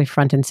quote. It's actually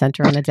front and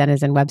center on the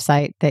Denizen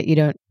website, that you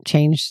don't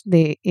change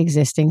the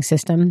existing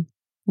system.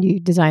 You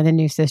design the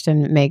new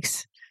system that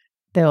makes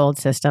the old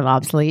system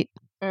obsolete.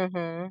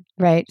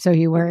 Right? So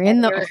you were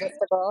in the...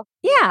 Irresistible.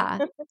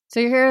 Yeah.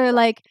 So you're here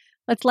like,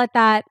 let's let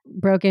that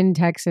broken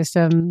tech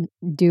system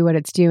do what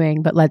it's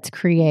doing, but let's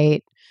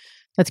create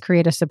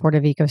a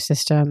supportive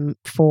ecosystem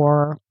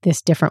for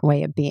this different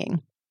way of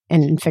being,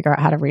 and figure out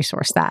how to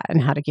resource that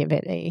and how to give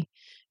it a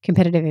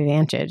competitive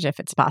advantage, if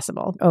it's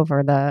possible,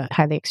 over the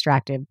highly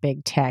extractive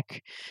big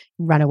tech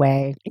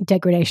runaway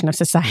degradation of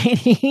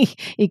society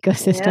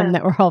ecosystem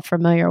that we're all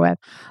familiar with.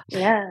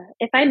 Yeah.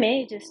 If I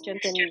may just jump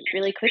in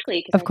really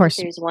quickly, because of course,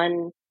 there's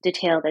one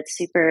detail that's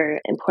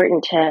super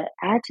important to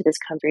add to this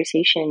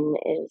conversation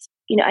is,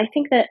 I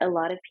think that a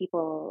lot of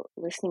people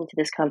listening to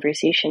this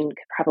conversation could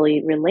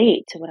probably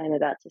relate to what I'm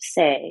about to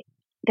say.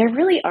 There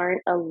really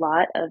aren't a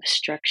lot of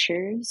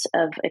structures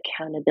of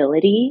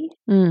accountability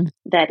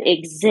that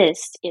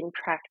exist in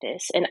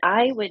practice. And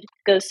I would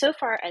go so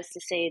far as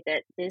to say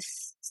that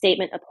this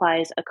statement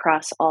applies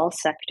across all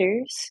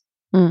sectors.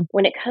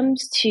 When it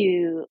comes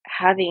to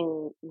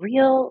having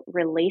real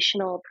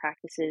relational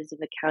practices of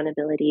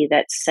accountability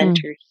that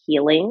center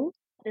healing,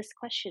 this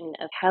question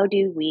of how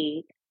do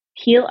we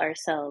heal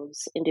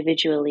ourselves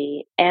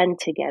individually and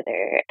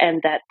together,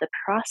 and that the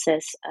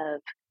process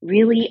of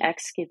really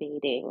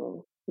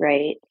excavating,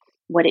 right,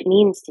 what it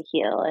means to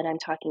heal. And I'm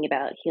talking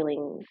about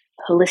healing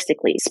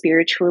holistically,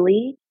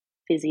 spiritually,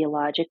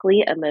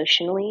 physiologically,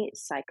 emotionally,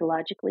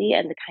 psychologically,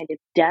 and the kind of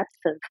depth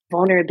of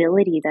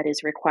vulnerability that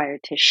is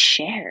required to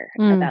share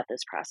about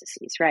those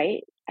processes,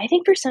 right? I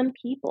think for some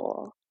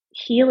people,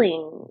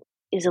 healing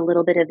is a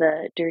little bit of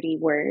a dirty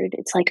word.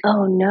 It's like,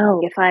 oh no,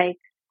 if I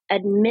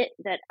admit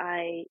that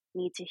I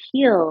need to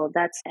heal,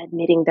 that's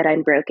admitting that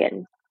I'm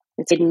broken.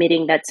 It's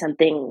admitting that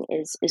something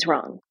is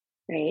wrong,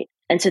 right?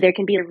 And so there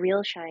can be a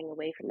real shying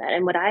away from that.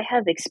 And what I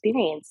have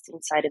experienced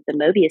inside of the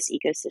Mobius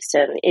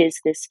ecosystem is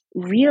this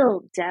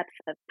real depth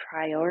of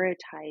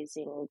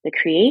prioritizing the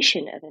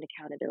creation of an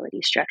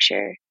accountability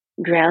structure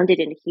grounded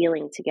in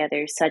healing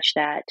together, such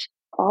that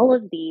all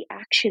of the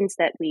actions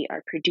that we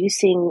are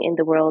producing in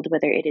the world,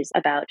 whether it is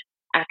about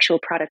actual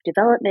product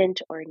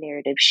development or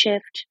narrative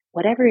shift,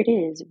 whatever it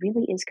is,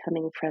 really is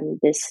coming from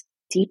this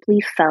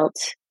deeply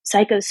felt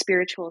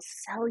psycho-spiritual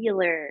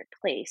cellular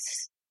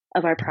place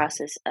of our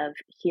process of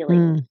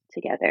healing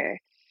together.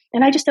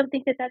 And I just don't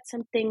think that that's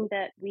something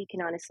that we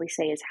can honestly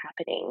say is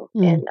happening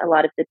in a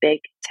lot of the big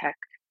tech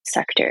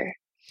sector,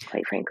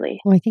 quite frankly.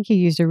 Well, I think you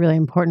used a really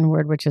important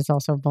word, which is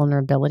also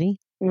vulnerability.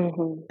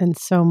 And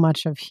so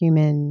much of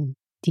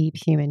deep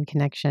human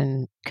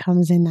connection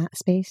comes in that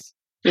space.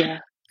 Yeah.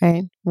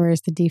 Right?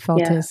 Whereas the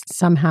default is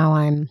somehow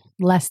I'm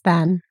less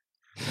than.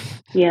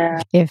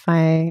 Yeah. If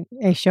I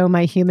show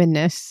my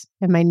humanness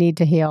and my need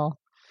to heal.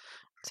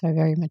 So I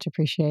very much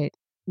appreciate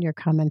your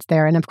comments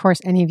there. And of course,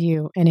 any of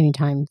you at any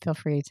time, feel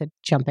free to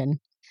jump in.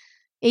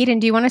 Aiden,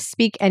 do you want to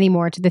speak any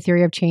more to the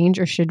theory of change,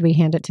 or should we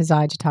hand it to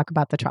Zai to talk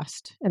about the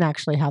trust and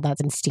actually how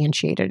that's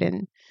instantiated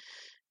in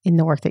in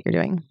the work that you're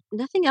doing?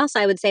 Nothing else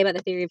I would say about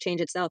the theory of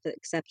change itself,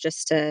 except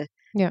just to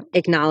Yeah.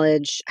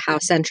 acknowledge how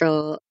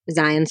central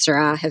Zai and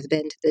Sarah have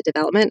been to the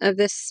development of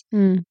this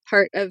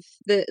part of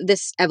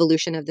this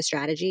evolution of the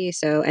strategy.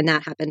 So, and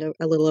that happened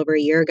a little over a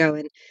year ago,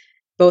 and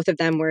both of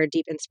them were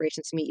deep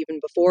inspirations to me even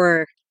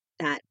before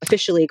that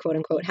officially, quote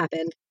unquote,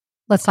 happened.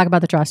 Let's talk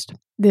about the trust.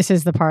 This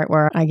is the part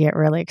where I get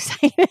really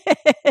excited.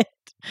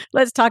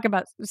 Let's talk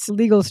about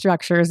legal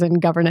structures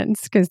and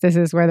governance, because this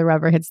is where the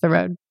rubber hits the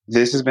road.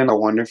 This has been a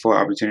wonderful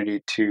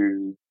opportunity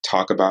to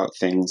talk about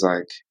things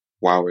like,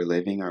 while we're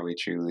living, are we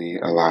truly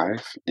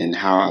alive? And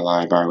how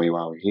alive are we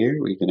while we're here?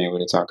 We've been able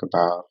to talk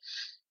about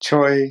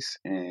choice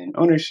and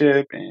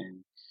ownership and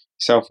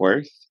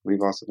self-worth.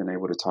 We've also been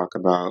able to talk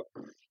about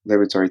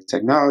liberatory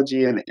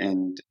technology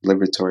and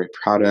liberatory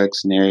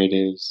products,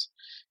 narratives,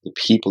 the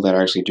people that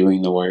are actually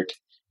doing the work,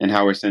 and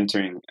how we're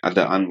centering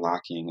the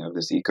unlocking of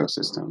this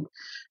ecosystem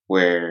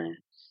where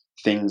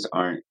things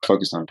aren't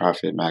focused on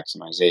profit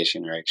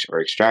maximization or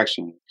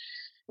extraction,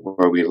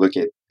 where we look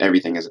at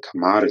everything as a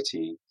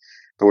commodity,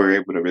 but we're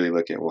able to really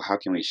look at, well, how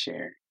can we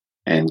share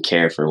and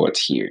care for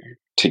what's here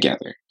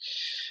together?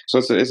 So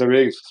it's a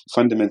really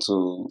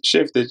fundamental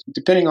shift that,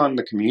 depending on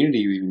the community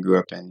you even grew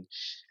up in,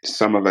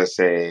 some of us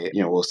say,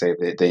 we'll say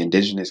that the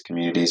indigenous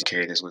communities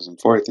carry this wisdom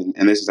forth.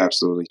 And this is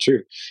absolutely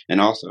true. And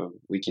also,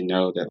 we can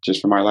know that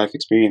just from our life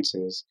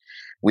experiences,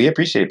 we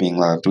appreciate being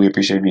loved. We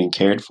appreciate being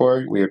cared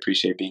for. We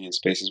appreciate being in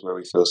spaces where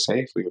we feel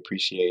safe. We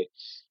appreciate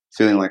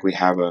feeling like we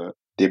have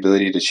the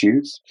ability to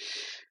choose,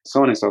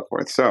 so on and so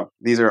forth. So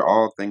these are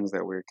all things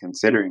that we're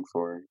considering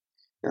for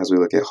as we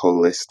look at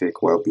holistic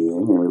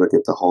well-being and we look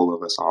at the whole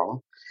of us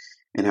all.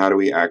 And how do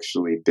we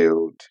actually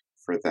build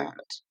for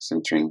that,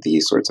 centering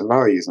these sorts of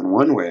values? And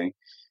one way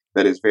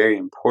that is very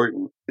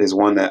important is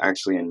one that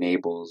actually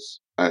enables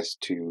us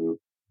to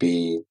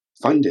be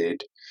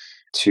funded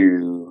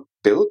to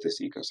build this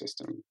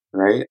ecosystem,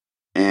 right?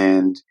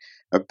 And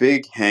a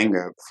big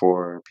hang-up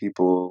for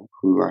people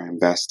who are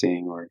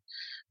investing or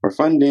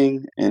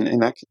funding,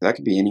 and that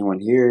could be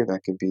anyone here,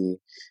 that could be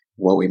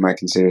what we might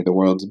consider the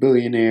world's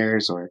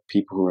billionaires or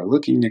people who are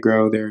looking to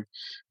grow their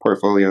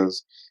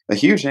portfolios. A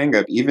huge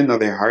hang-up, even though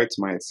their hearts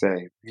might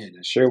say, man,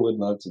 I sure would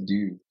love to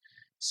do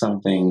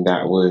something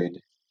that would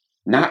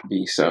not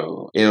be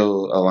so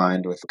ill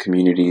aligned with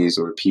communities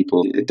or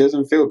people. It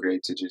doesn't feel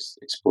great to just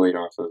exploit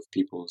off of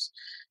people's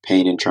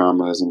pain and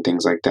traumas and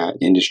things like that.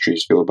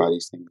 Industries fueled by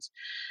these things.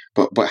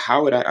 But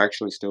how would I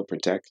actually still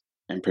protect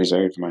and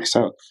preserve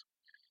myself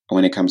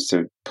when it comes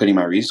to putting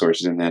my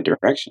resources in that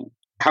direction?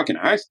 How can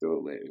I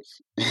still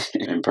live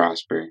and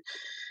prosper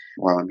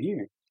while I'm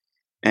here?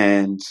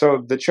 And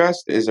so the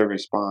trust is a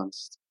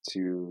response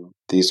to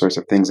these sorts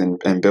of things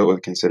and built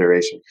with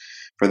consideration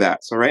for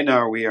that. So right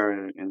now we are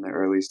in the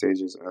early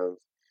stages of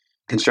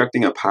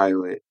constructing a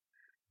pilot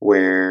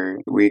where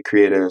we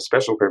create a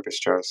special purpose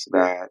trust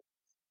that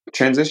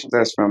transitions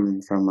us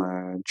from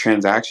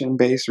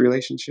transaction-based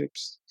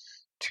relationships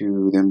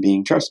to them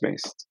being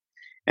trust-based.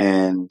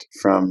 And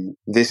from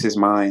this is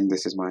mine,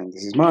 this is mine,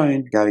 this is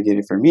mine, got to get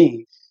it for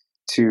me,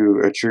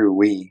 to a true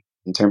we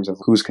in terms of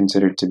who's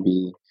considered to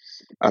be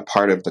a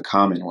part of the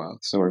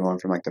commonwealth. So we're going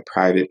from like the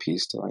private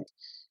piece to like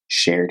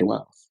shared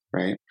wealth,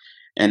 right?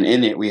 And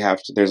in it,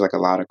 there's like a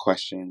lot of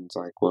questions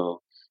like,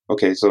 well,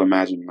 okay, so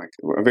imagine like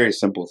a very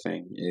simple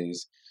thing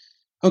is,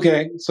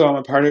 okay, so I'm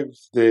a part of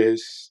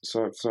this,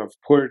 so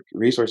I've poured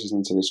resources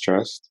into this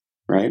trust,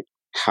 right?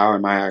 How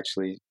am I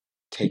actually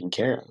taken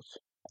care of?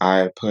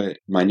 I put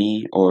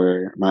money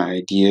or my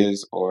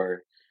ideas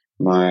or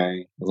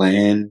my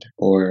land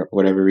or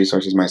whatever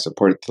resources might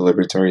support the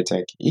liberatory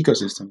tech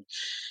ecosystem.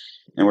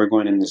 And we're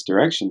going in this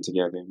direction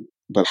together.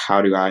 But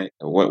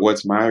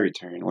what's my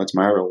return? What's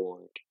my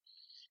reward?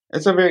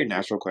 It's a very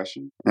natural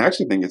question. I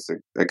actually think it's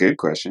a good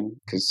question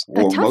because,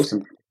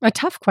 a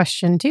tough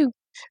question too.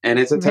 And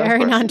it's a tough very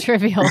question.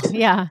 Non-trivial.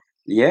 Yeah.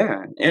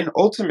 Yeah. And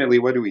ultimately,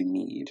 what do we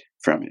need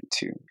from it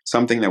too?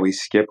 Something that we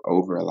skip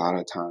over a lot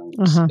of times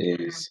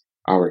is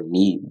our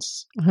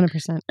needs.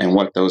 100%. And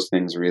what those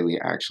things really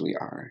actually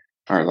are.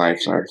 Our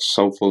lives are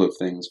so full of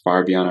things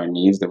far beyond our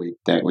needs that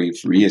we've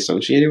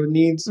reassociated with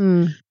needs.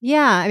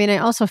 Yeah. I mean, I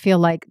also feel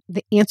like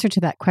the answer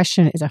to that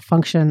question is a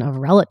function of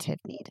relative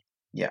need.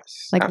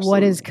 Yes. Like absolutely.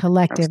 What is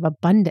collective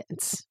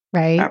abundance,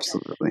 right?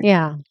 Absolutely.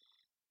 Yeah.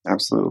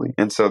 Absolutely.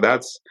 And so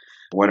that's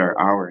what are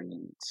our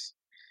needs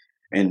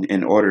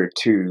in order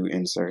to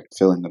insert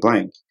fill in the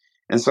blank.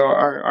 And so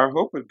our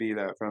hope would be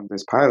that from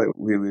this pilot,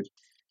 we would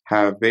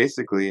have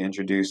basically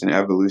introduced an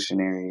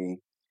evolutionary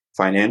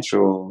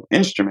financial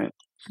instrument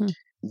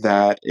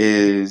that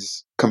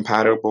is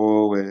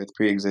compatible with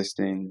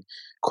pre-existing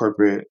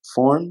corporate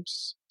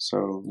forms.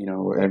 So,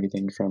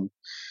 everything from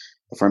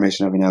the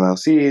formation of an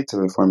LLC to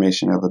the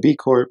formation of a B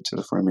Corp to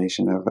the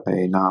formation of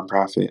a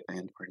nonprofit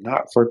and or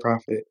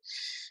not-for-profit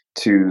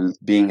to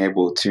being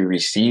able to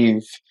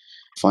receive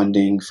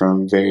funding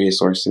from various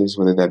sources,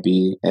 whether that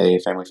be a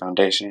family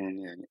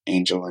foundation, an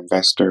angel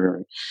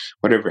investor,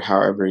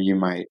 however you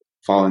might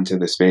fall into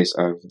the space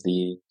of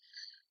the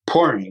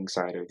pouring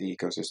side of the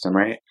ecosystem,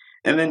 right?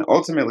 And then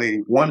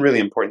ultimately, one really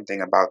important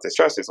thing about this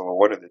trust is, well,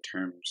 what are the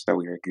terms that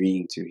we are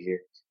agreeing to here?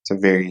 It's a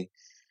very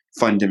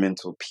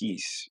fundamental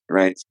piece,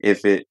 right?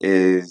 If it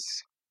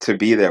is to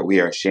be that we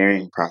are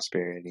sharing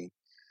prosperity,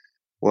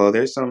 well,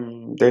 there's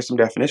some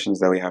definitions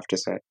that we have to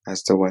set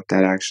as to what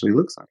that actually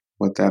looks like,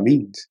 what that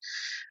means.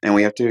 And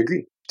we have to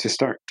agree to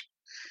start.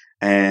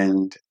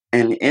 And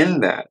in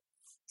that,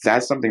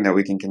 that's something that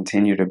we can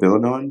continue to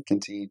build on,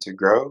 continue to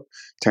grow.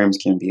 Terms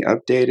can be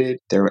updated.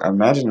 I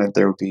imagine that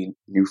there will be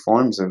new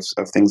forms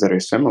of things that are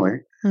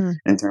similar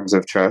in terms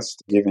of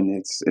trust, given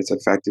its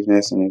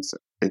effectiveness and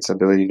its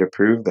ability to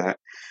prove that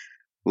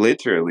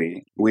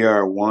literally we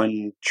are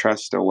one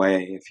trust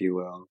away, if you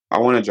will. I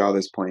want to draw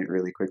this point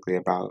really quickly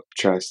about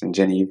trust. And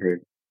Jenny, you've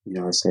heard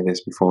us say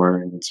this before,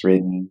 and it's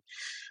written.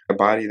 A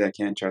body that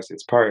can't trust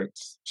its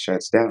parts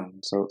shuts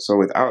down. So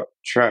without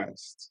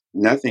trust,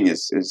 nothing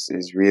is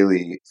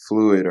really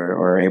fluid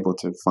or able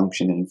to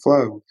function and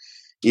flow.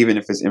 Even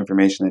if it's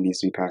information that needs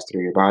to be passed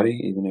through your body,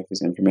 even if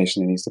it's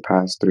information that needs to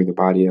pass through the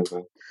body of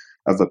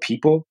a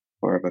people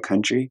or of a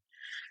country.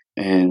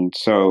 And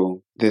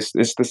so it's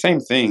the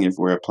same thing if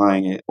we're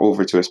applying it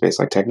over to a space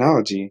like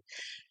technology.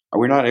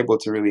 We're not able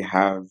to really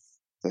have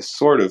the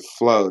sort of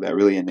flow that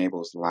really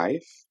enables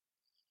life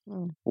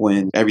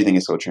when everything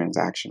is so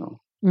transactional.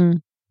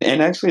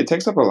 And actually, it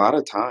takes up a lot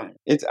of time.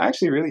 It's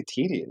actually really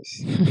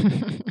tedious.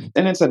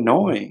 And it's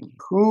annoying.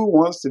 Who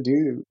wants to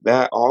do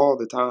that all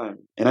the time?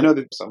 And I know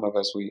that some of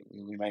us, we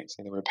might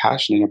say that we're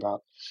passionate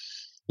about,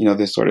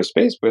 this sort of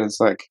space, but it's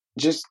like,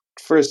 just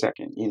for a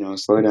second,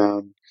 slow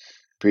down,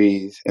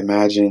 breathe,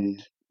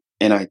 imagine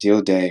an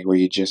ideal day where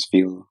you just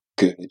feel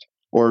good.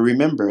 Or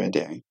remember a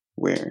day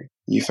where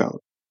you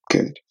felt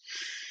good.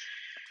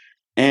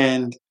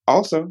 And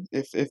also,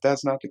 if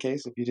that's not the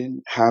case, if you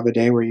didn't have a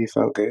day where you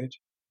felt good,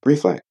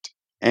 reflect.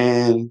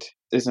 And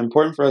it's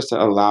important for us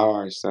to allow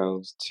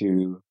ourselves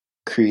to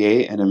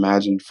create and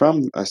imagine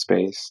from a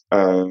space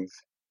of,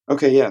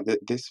 okay, yeah,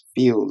 this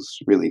feels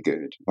really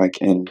good.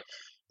 And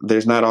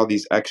there's not all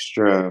these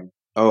extra,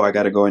 oh, I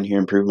got to go in here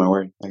and prove my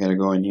worth. I got to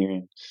go in here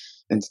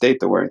and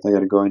state the worth. I got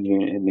to go in here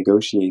and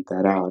negotiate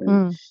that out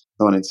and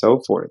so on and so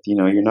forth.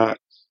 You're not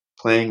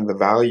playing the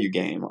value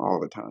game all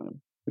the time,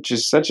 which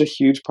is such a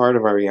huge part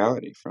of our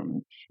reality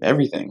from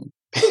everything.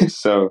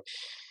 So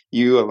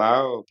you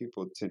allow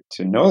people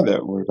to know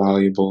that we're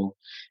valuable,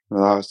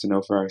 allow us to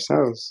know for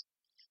ourselves.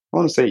 I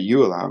want to say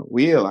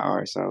we allow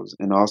ourselves,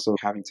 and also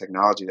having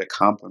technology that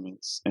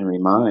complements and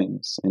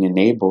reminds and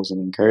enables and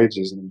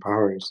encourages and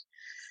empowers.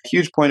 A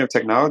huge point of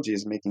technology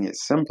is making it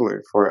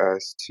simpler for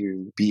us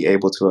to be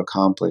able to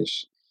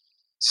accomplish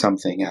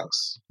something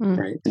else,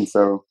 right? And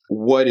so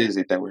what is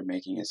it that we're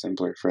making it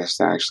simpler for us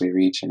to actually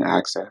reach and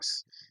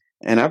access?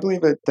 And I believe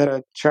that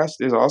a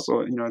trust is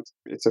also,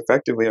 it's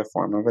effectively a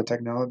form of a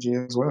technology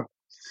as well.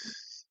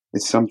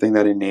 It's something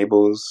that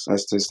enables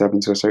us to step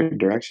into a certain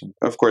direction.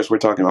 Of course, we're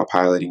talking about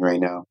piloting right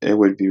now. It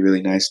would be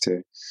really nice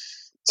to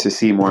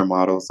see more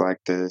models like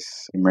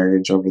this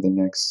emerge over the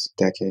next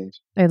decade.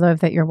 I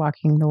love that you're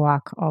walking the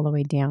walk all the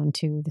way down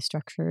to the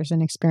structures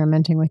and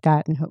experimenting with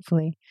that, and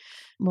hopefully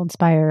will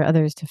inspire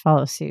others to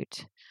follow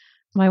suit.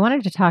 Well, I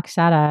wanted to talk,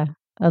 Sada,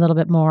 a little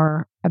bit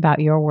more about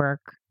your work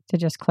to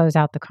just close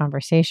out the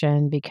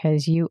conversation,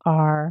 because you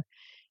are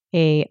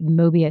a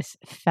Mobius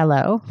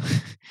Fellow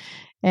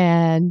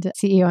and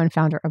CEO and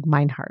founder of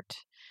Mindheart,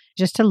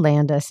 just to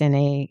land us in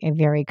a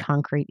very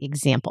concrete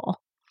example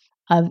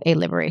of a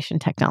liberation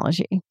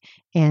technology.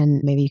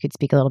 And maybe you could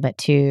speak a little bit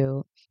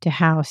to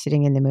how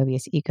sitting in the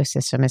Mobius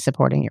ecosystem is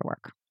supporting your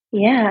work.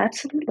 Yeah,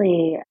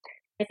 absolutely.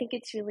 I think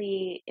it's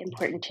really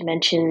important to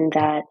mention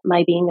that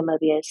my being a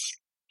Mobius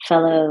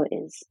Fellow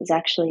is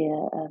actually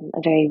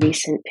a very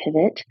recent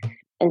pivot.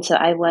 And so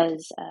I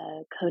was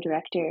a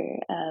co-director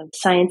of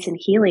science and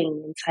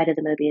healing inside of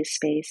the Mobius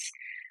space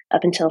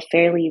up until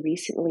fairly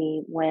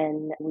recently,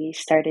 when we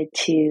started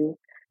to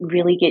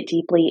really get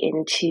deeply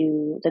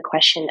into the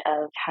question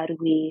of how do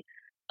we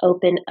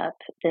open up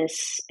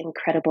this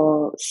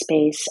incredible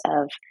space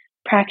of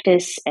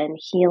practice and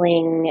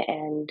healing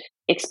and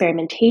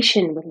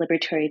experimentation with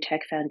liberatory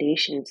tech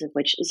foundations, of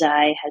which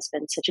Zai has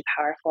been such a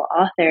powerful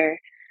author,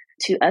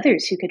 to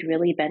others who could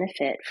really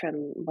benefit from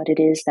what it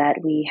is that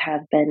we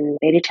have been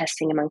beta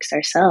testing amongst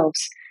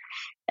ourselves.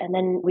 And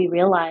then we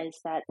realized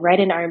that right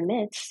in our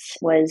midst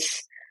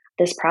was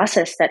this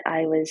process that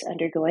I was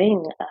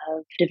undergoing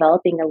of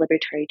developing a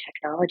liberatory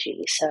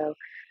technology. So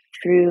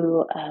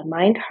through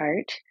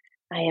Mindheart,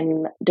 I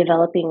am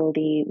developing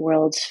the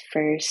world's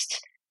first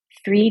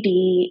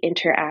 3D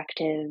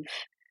interactive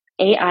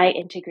AI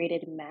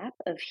integrated map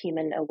of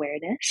human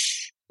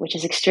awareness, which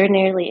is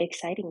extraordinarily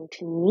exciting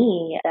to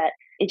me. That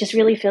it just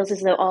really feels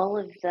as though all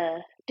of the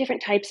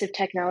different types of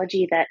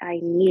technology that I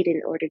need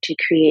in order to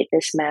create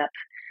this map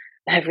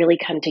have really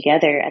come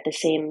together at the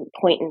same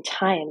point in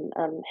time,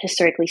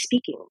 historically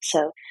speaking.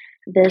 So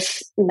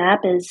this map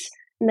is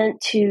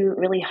meant to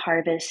really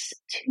harvest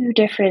two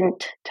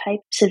different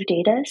types of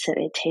data. So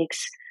it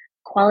takes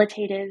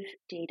qualitative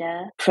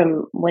data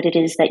from what it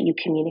is that you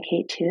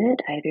communicate to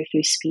it, either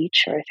through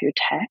speech or through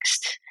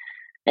text,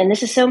 And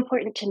this is so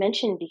important to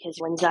mention because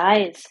when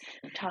Zai is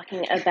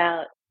talking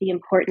about the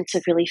importance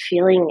of really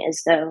feeling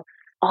as though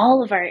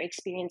all of our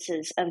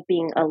experiences of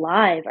being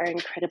alive are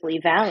incredibly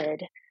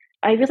valid,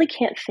 I really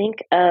can't think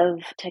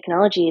of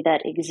technology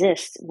that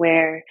exists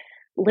where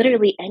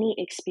literally any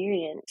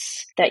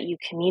experience that you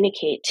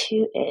communicate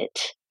to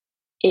it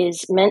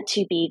is meant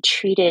to be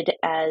treated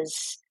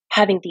as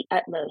having the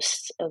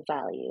utmost of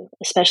value,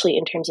 especially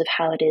in terms of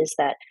how it is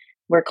that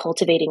we're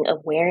cultivating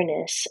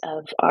awareness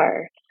of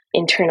our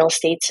internal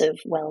states of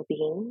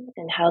well-being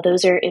and how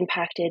those are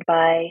impacted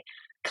by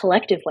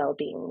collective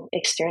well-being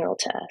external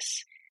to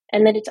us.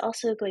 And then it's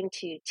also going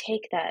to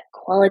take that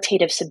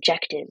qualitative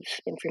subjective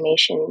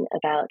information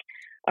about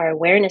our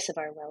awareness of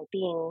our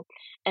well-being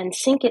and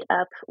sync it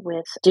up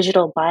with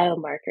digital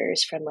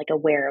biomarkers from like a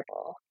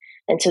wearable.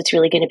 And so it's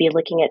really going to be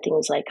looking at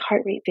things like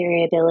heart rate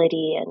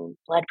variability and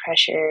blood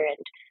pressure and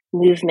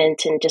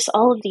movement and just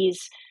all of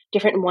these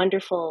different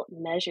wonderful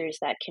measures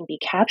that can be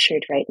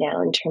captured right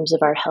now in terms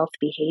of our health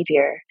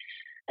behavior.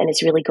 And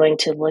it's really going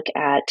to look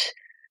at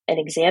and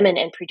examine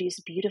and produce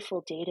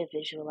beautiful data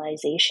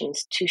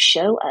visualizations to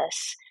show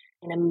us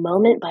in a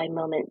moment by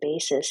moment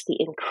basis the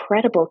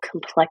incredible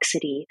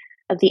complexity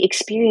of the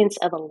experience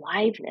of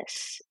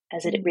aliveness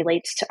as it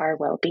relates to our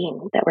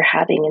well-being that we're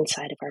having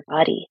inside of our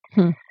body.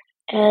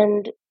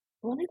 And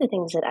one of the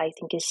things that I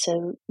think is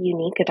so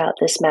unique about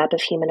this map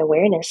of human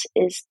awareness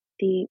is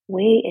the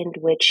way in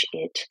which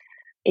it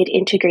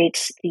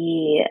integrates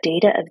the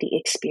data of the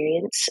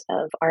experience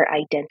of our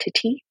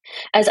identity.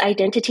 As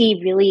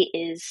identity really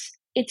is,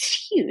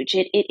 it's huge.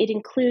 It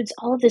includes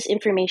all of this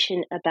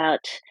information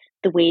about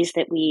the ways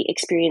that we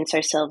experience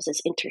ourselves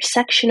as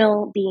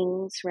intersectional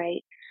beings,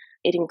 right?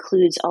 It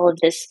includes all of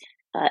this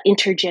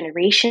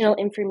intergenerational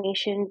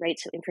information, right?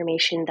 So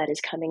information that is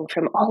coming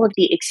from all of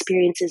the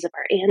experiences of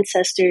our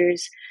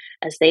ancestors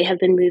as they have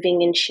been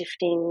moving and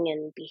shifting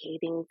and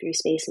behaving through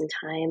space and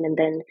time. And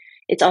then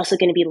it's also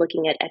going to be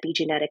looking at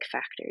epigenetic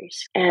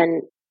factors.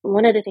 And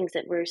one of the things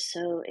that we're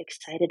so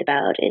excited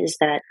about is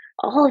that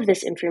all of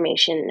this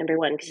information, number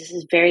one, because this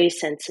is very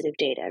sensitive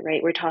data,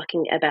 right? We're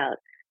talking about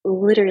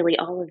literally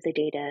all of the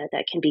data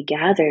that can be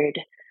gathered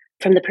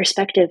from the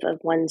perspective of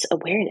one's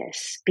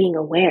awareness, being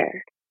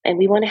aware. And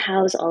we want to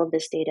house all of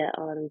this data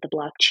on the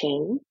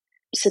blockchain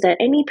so that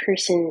any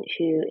person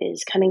who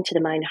is coming to the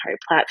Mind Heart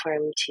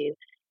platform to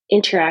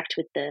interact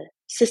with the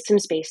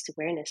systems-based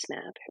awareness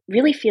map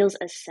really feels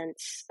a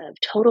sense of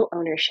total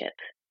ownership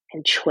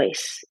and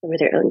choice over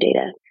their own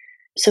data.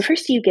 So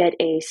first you get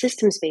a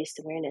systems-based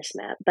awareness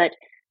map, but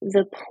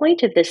the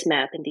point of this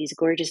map and these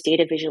gorgeous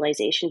data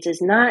visualizations is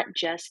not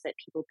just that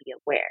people be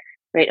aware,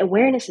 right?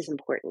 Awareness is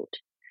important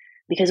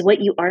because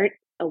what you aren't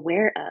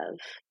aware of,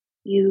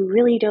 you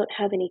really don't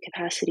have any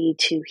capacity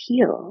to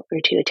heal or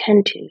to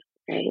attend to,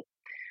 right?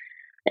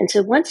 And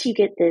so once you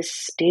get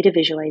this data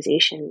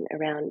visualization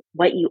around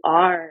what you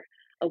are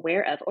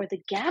aware of or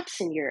the gaps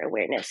in your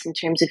awareness in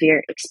terms of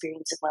your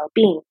experience of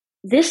well-being,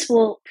 this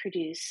will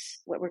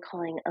produce what we're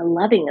calling a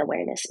loving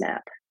awareness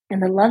map.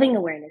 And the loving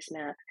awareness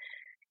map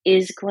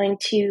is going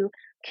to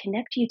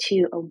connect you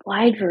to a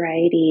wide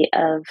variety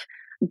of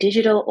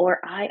digital or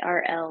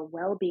IRL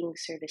well-being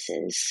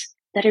services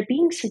that are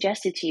being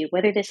suggested to you,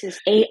 whether this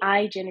is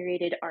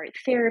AI-generated art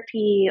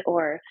therapy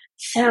or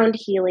sound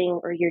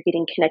healing, or you're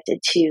getting connected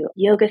to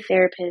yoga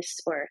therapists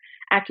or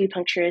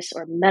acupuncturists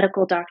or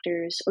medical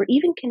doctors, or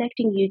even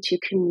connecting you to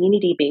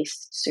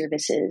community-based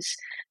services,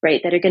 right,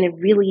 that are going to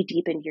really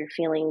deepen your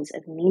feelings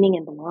of meaning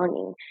and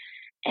belonging.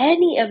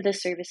 Any of the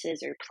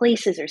services or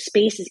places or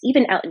spaces,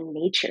 even out in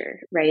nature,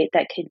 right,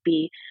 that could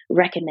be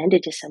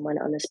recommended to someone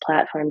on this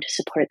platform to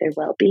support their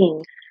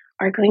well-being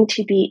are going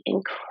to be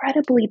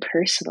incredibly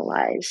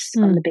personalized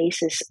on the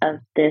basis of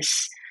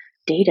this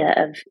data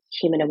of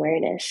human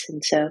awareness.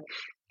 And so,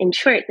 in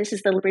short, this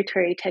is the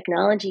liberatory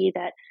technology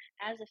that,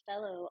 as a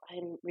fellow,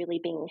 I'm really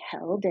being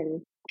held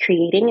and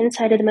creating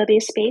inside of the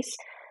Mobius space.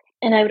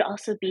 And I would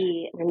also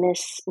be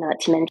remiss not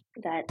to mention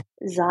that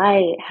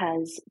Zai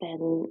has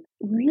been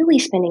really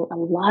spending a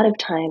lot of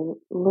time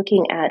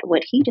looking at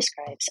what he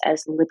describes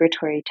as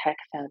liberatory tech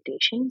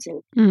foundations.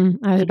 And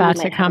I was about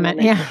to comment.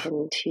 For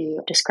him to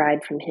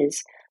describe from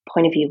his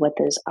point of view what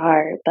those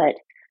are, but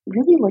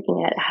really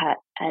looking at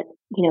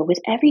with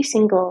every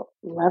single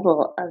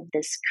level of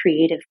this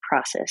creative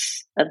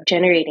process of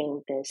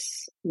generating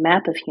this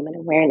map of human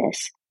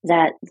awareness,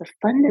 that the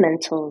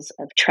fundamentals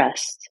of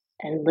trust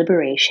and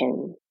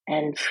liberation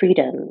and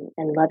freedom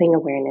and loving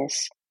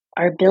awareness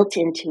are built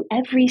into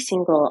every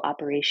single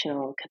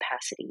operational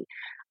capacity,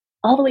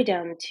 all the way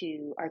down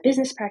to our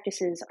business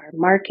practices, our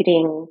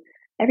marketing.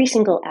 Every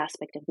single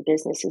aspect of the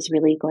business is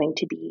really going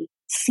to be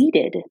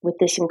seeded with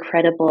this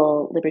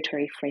incredible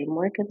liberatory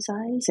framework of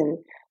Zai's. And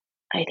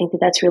I think that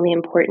that's really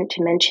important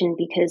to mention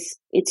because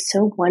it's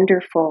so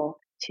wonderful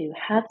to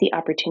have the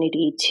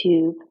opportunity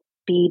to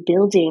be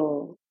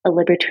building a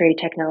liberatory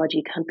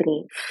technology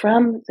company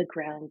from the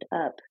ground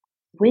up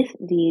with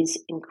these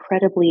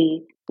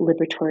incredibly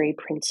liberatory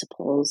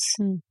principles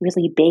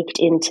really baked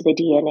into the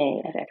DNA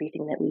of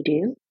everything that we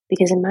do.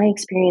 Because in my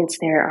experience,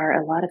 there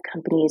are a lot of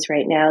companies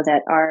right now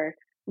that are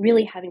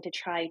really having to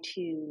try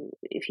to,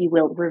 if you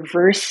will,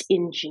 reverse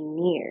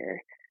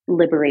engineer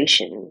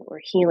liberation or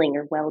healing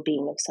or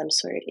well-being of some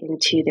sort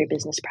into their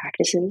business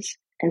practices.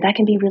 And that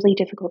can be really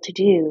difficult to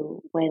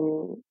do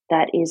when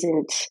that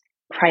isn't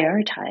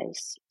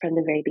prioritized from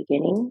the very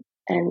beginning,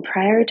 and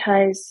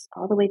prioritize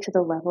all the way to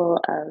the level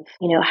of,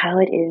 how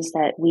it is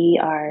that we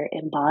are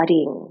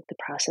embodying the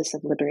process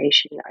of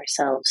liberation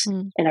ourselves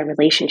in our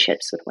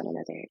relationships with one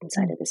another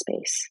inside of the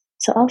space.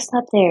 So I'll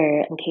stop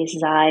there in case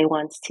Zai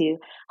wants to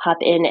hop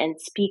in and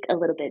speak a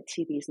little bit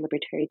to these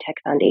Liberatory Tech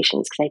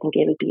Foundations, because I think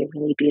it would be a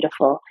really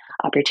beautiful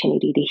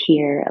opportunity to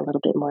hear a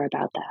little bit more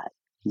about that.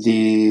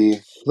 The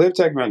Lib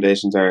Tech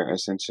Foundations are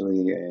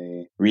essentially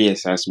a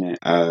reassessment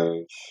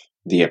of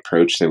the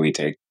approach that we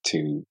take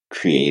to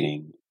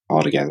creating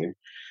altogether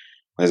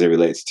as it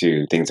relates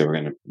to things that we're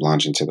going to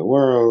launch into the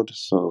world.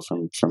 So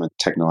from a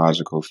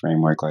technological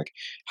framework, like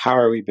how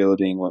are we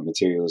building? What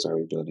materials are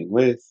we building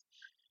with?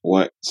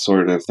 What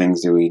sort of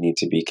things do we need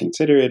to be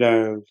considerate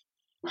of?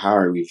 How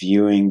are we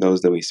viewing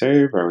those that we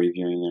serve? Are we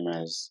viewing them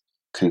as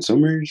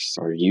consumers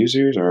or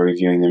users? Or are we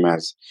viewing them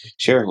as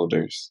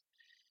shareholders?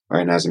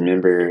 And as a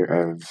member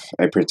of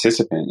a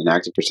participant, an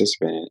active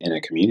participant in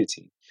a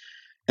community.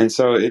 And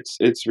so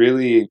it's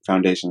really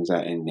foundations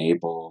that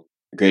enable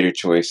greater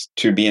choice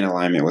to be in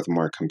alignment with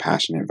more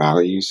compassionate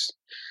values.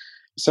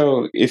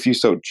 So if you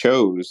so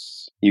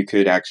chose, you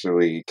could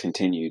actually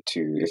continue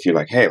to, if you're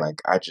like, hey,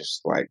 like I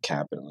just like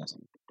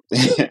capitalism.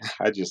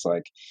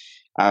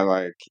 I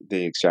like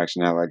the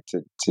extraction. I like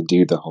to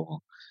do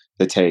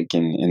the take,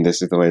 and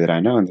this is the way that I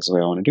know, and this is the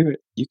way I want to do it.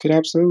 You could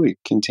absolutely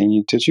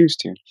continue to choose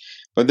to.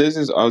 But this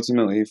is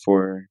ultimately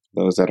for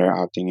those that are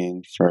opting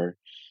in for,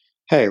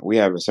 hey, we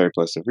have a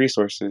surplus of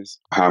resources.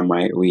 How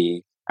might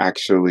we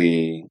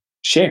actually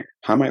share?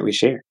 How might we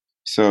share?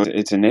 So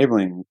it's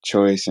enabling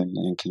choice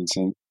and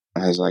consent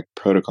as like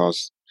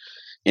protocols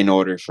in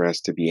order for us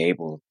to be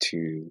able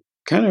to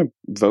kind of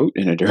vote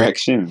in a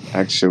direction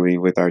actually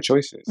with our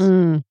choices.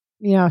 You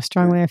know how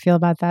strongly I feel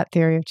about that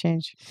theory of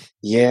change.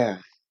 Yeah,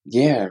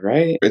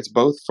 right. It's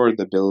both for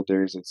the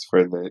builders, it's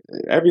for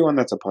everyone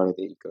that's a part of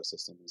the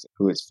ecosystem is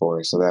who it's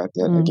for. So that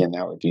again,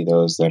 that would be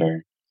those that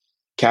are,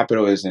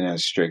 capital isn't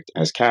as strict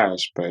as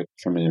cash, but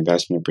from an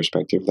investment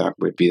perspective, that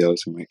would be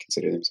those who might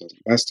consider themselves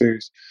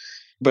investors.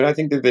 But I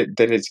think that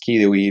it's key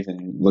that we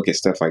even look at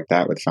stuff like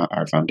that with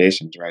our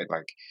foundations, right?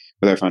 Like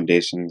with our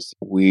foundations,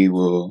 we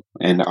will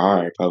and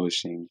are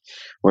publishing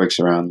works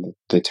around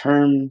the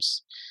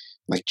terms,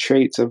 like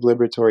traits of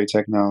liberatory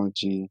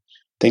technology,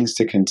 things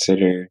to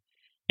consider.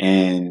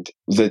 And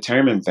the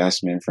term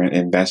investment for an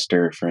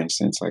investor, for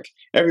instance, like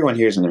everyone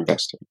here is an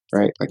investor,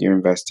 right? Like you're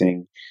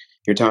investing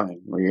your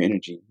time or your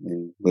energy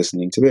in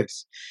listening to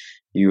this.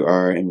 You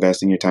are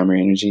investing your time or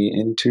energy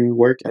into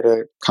work at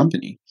a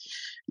company.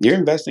 You're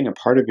investing a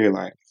part of your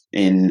life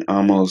in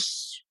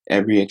almost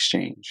every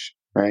exchange,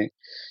 right?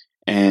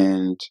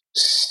 And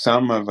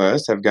some of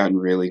us have gotten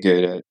really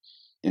good at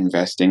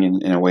investing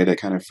in a way that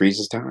kind of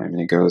freezes time. And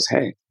it goes,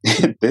 hey,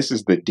 this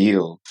is the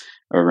deal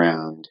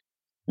around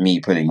me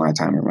putting my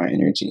time or my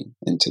energy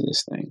into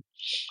this thing.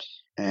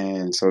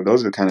 And so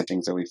those are the kind of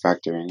things that we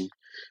factor in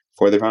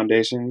for the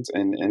foundations.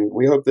 And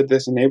we hope that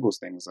this enables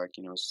things like,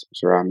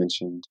 Sarah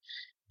mentioned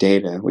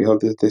data. We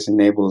hope that this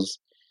enables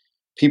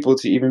people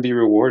to even be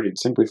rewarded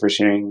simply for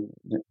sharing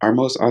our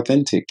most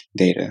authentic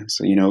data.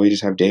 So, we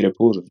just have data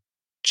pools of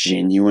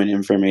genuine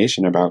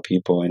information about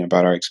people and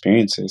about our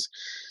experiences.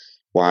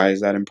 Why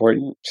is that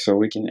important? So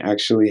we can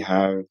actually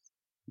have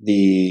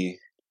the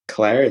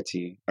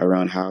clarity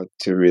around how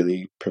to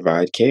really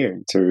provide care,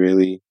 to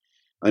really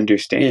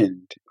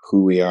understand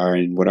who we are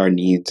and what our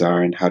needs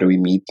are and how do we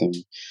meet them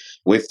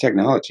with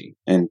technology,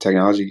 and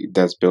technology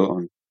that's built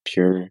on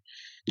pure,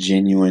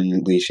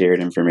 genuinely shared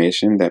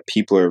information that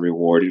people are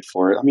rewarded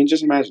for. I mean,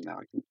 just imagine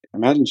that.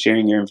 Imagine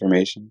sharing your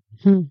information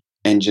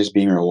and just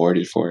being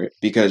rewarded for it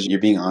because you're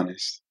being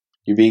honest.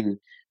 You're being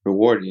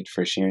rewarded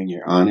for sharing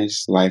your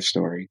honest life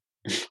story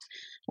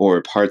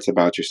or parts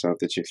about yourself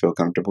that you feel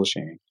comfortable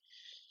sharing.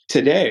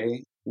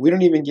 Today, we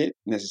don't even get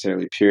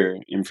necessarily pure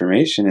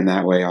information in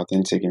that way,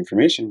 authentic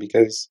information,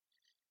 because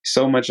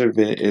so much of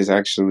it is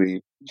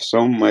actually,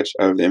 so much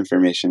of the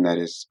information that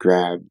is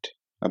grabbed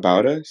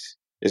about us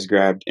is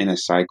grabbed in a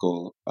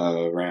cycle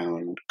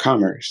around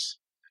commerce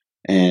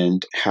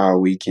and how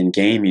we can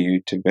game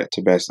you to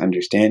best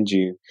understand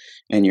you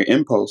and your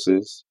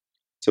impulses,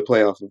 to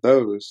play off of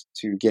those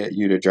to get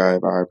you to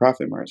drive our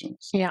profit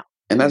margins. Yeah.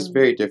 And that's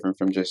very different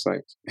from just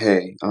like,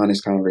 hey,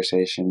 honest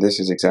conversation. This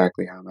is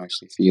exactly how I'm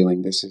actually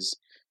feeling. This is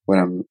what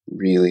I'm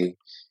really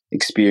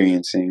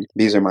experiencing.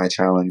 These are my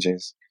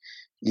challenges.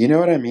 You know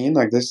what I mean?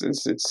 Like it's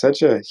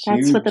such a huge...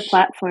 That's what the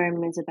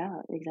platform is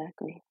about,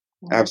 exactly.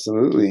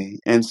 Absolutely.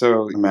 And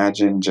so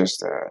imagine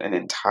just an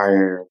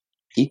entire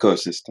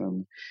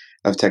ecosystem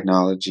of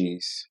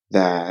technologies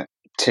that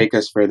take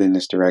us further in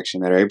this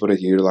direction, that are able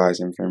to utilize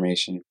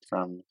information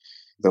from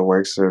the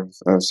works of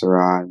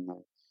Sarah and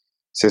the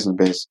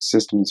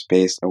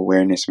systems-based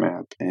awareness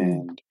map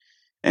and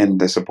and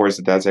the supports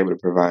that that's able to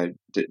provide,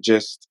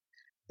 just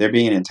there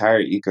being an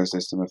entire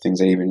ecosystem of things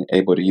that even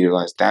able to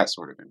utilize that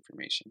sort of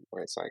information,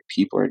 where it's like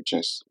people are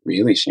just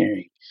really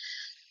sharing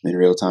in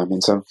real time.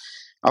 And so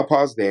I'll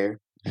pause there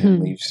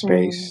and leave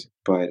space,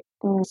 but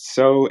it's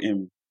so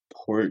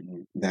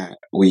important that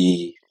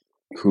we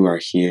who are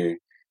here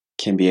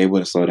can be able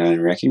to slow down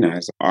and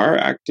recognize our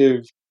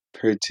active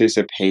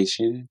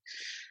participation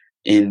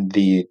in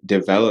the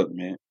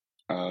development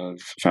of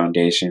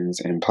foundations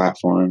and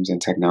platforms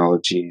and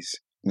technologies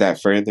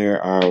that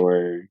further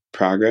our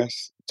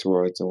progress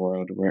towards a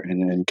world where,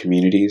 and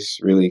communities,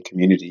 really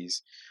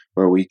communities,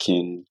 where we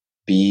can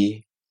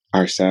be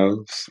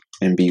ourselves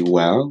and be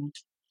well.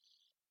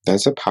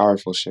 That's a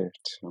powerful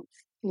shift. So.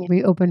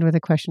 We opened with a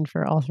question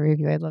for all three of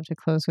you. I'd love to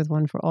close with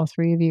one for all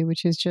three of you,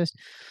 which is just,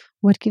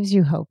 what gives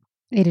you hope?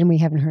 Aiden, we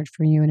haven't heard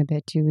from you in a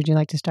bit too. Would you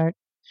like to start?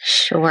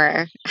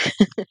 Sure.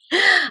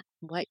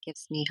 What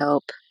gives me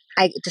hope?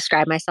 I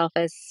describe myself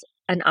as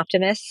an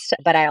optimist,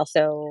 but I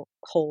also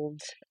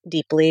hold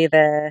deeply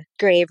the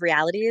grave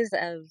realities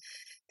of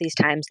these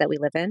times that we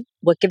live in.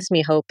 What gives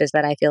me hope is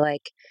that I feel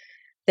like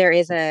there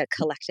is a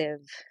collective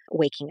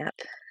waking up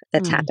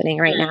that's happening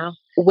right now,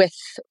 with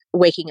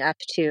waking up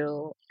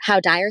to how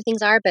dire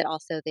things are, but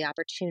also the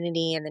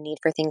opportunity and the need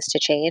for things to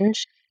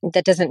change.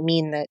 That doesn't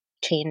mean that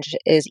change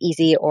is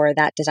easy or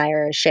that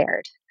desire is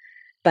shared,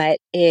 but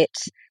it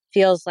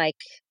feels like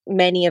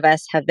many of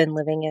us have been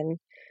living in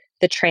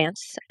the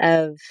trance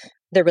of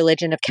the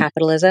religion of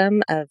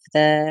capitalism, of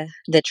the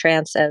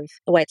trance of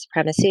white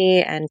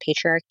supremacy and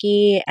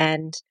patriarchy,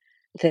 and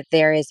that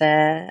there is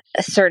a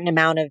certain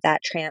amount of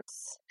that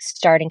trance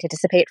starting to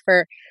dissipate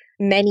for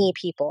many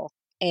people.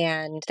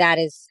 And that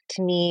is,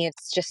 to me,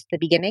 it's just the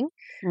beginning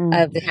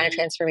of the kind of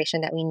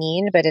transformation that we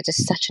need. But it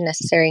is such a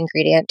necessary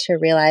ingredient to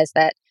realize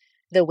that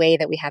the way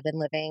that we have been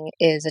living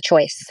is a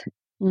choice.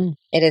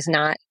 It is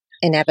not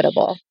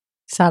inevitable.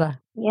 Sarah.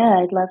 Yeah,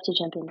 I'd love to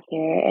jump in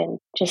here and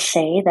just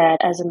say that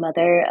as a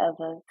mother of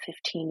a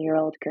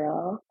 15-year-old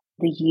girl,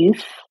 the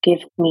youth give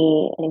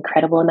me an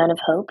incredible amount of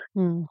hope.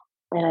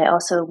 And I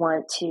also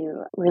want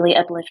to really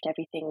uplift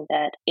everything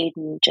that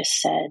Aiden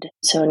just said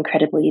so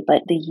incredibly.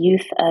 But the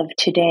youth of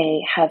today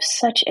have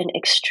such an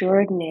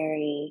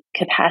extraordinary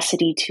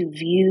capacity to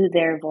view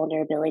their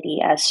vulnerability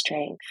as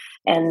strength.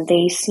 And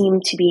they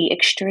seem to be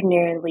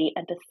extraordinarily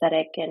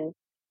empathetic and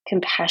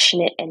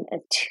compassionate and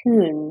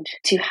attuned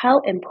to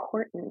how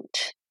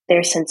important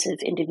their sense of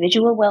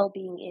individual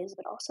well-being is,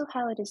 but also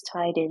how it is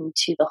tied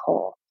into the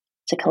whole,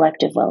 to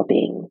collective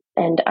well-being.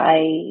 And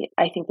I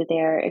think that they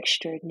are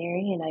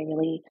extraordinary, and I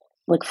really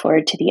look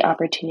forward to the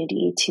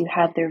opportunity to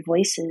have their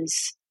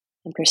voices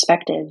and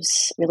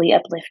perspectives really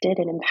uplifted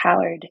and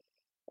empowered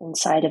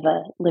inside of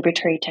a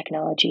liberatory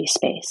technology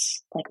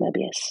space like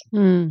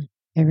Mobius.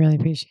 I really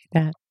appreciate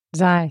that.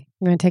 Zai,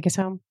 you want to take us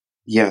home?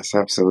 Yes,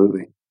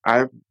 absolutely.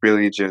 I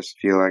really just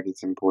feel like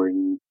it's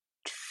important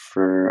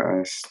for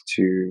us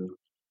to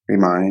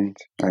remind,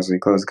 as we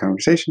close the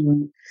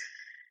conversation,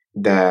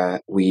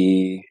 that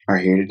we are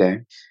here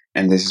today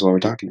and this is what we're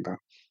talking about.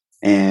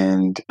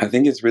 And I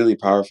think it's really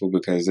powerful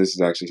because this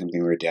is actually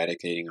something we're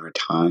dedicating our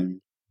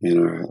time and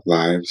our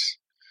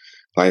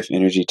life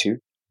energy to.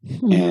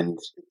 And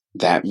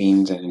that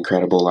means an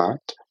incredible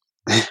lot.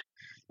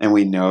 And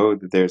we know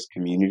that there's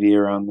community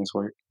around this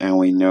work, and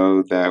we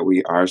know that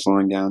we are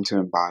slowing down to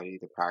embody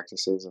the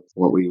practices of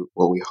what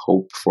we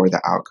hope for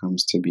the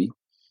outcomes to be.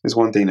 It's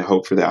one thing to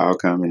hope for the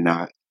outcome and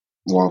not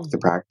walk the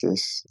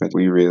practice, but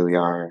we really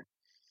are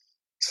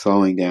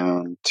slowing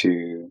down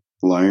to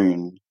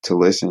learn, to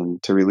listen,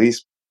 to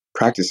release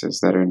practices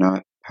that are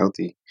not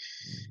healthy,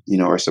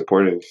 or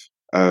supportive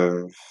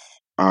of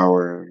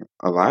our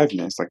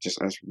aliveness, like just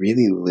us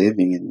really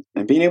living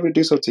and being able to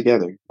do so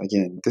together.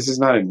 Again, this is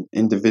not an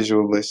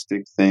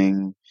individualistic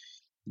thing,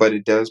 but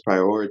it does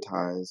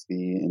prioritize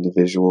the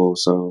individual,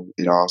 so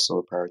it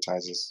also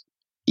prioritizes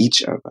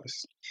each of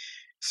us.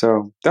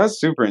 So that's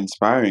super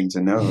inspiring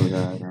to know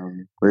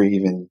that we're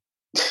even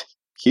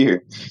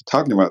here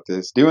talking about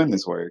this, doing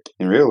this work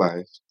in real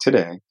life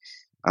today,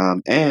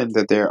 and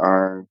that there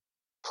are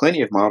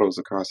plenty of models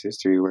across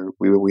history where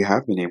we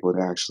have been able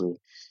to actually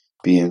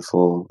be in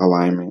full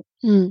alignment.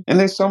 And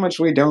there's so much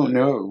we don't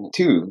know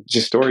too,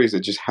 just stories that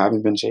just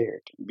haven't been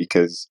shared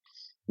because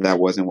that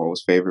wasn't what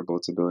was favorable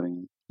to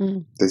building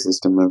the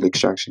system of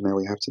extraction that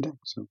we have today.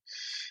 So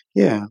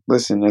yeah,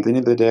 listen, at the end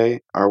of the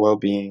day, our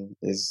well-being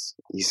is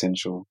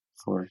essential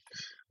for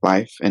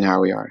life and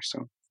how we are.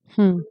 So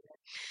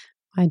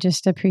I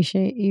just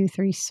appreciate you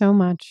three so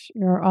much.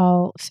 You're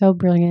all so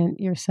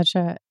brilliant. You're such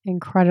an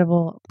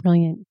incredible,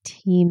 brilliant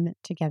team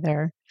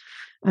together.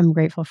 I'm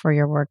grateful for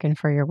your work and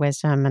for your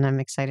wisdom, and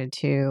I'm excited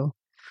to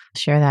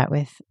share that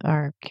with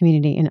our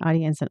community and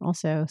audience and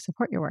also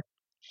support your work.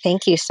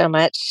 Thank you so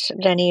much,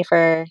 Jenny,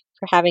 for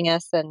having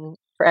us and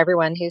for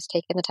everyone who's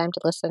taken the time to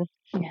listen.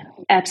 Yeah,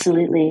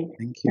 absolutely.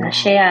 Thank you.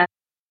 Shea.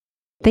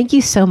 Thank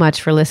you so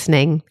much for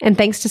listening. And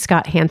thanks to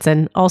Scott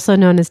Hansen, also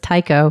known as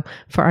Tycho,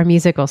 for our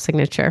musical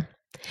signature.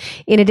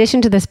 In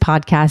addition to this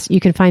podcast, you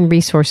can find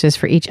resources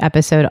for each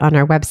episode on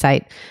our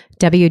website,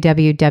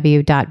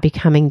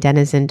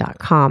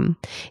 www.becomingdenizen.com,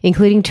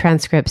 including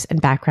transcripts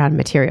and background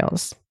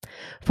materials.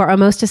 For our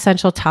most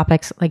essential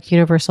topics like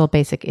universal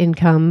basic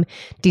income,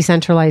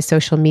 decentralized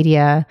social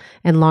media,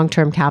 and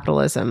long-term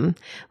capitalism,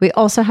 we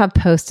also have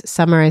posts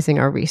summarizing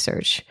our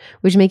research,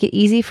 which make it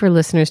easy for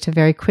listeners to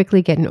very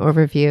quickly get an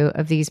overview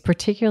of these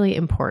particularly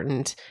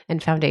important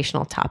and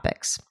foundational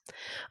topics.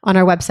 On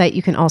our website,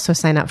 you can also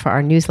sign up for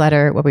our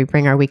newsletter where we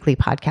bring our weekly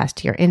podcast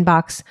to your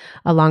inbox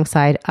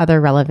alongside other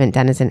relevant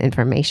Denizen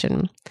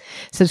information.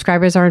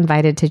 Subscribers are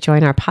invited to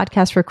join our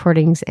podcast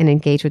recordings and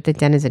engage with the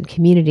Denizen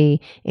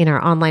community in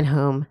our online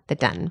home, The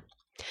Den.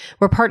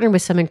 We're partnered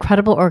with some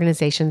incredible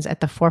organizations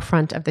at the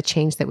forefront of the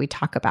change that we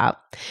talk about.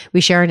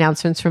 We share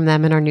announcements from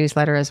them in our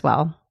newsletter as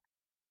well.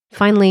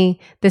 Finally,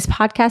 this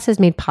podcast is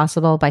made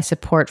possible by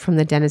support from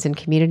the Denizen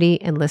community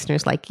and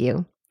listeners like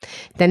you.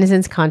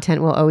 Denizen's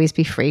content will always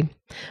be free.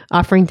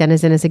 Offering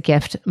Denizen as a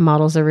gift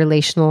models a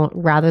relational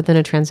rather than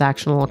a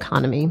transactional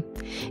economy,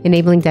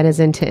 enabling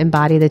Denizen to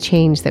embody the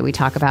change that we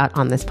talk about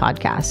on this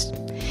podcast.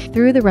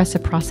 Through the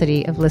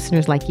reciprocity of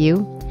listeners like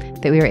you,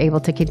 that we are able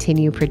to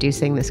continue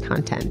producing this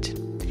content.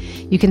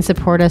 You can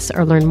support us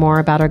or learn more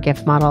about our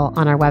gift model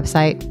on our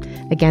website.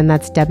 Again,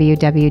 that's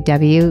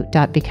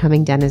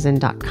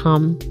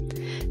www.becomingdenizen.com.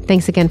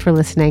 Thanks again for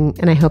listening,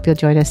 and I hope you'll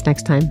join us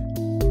next time.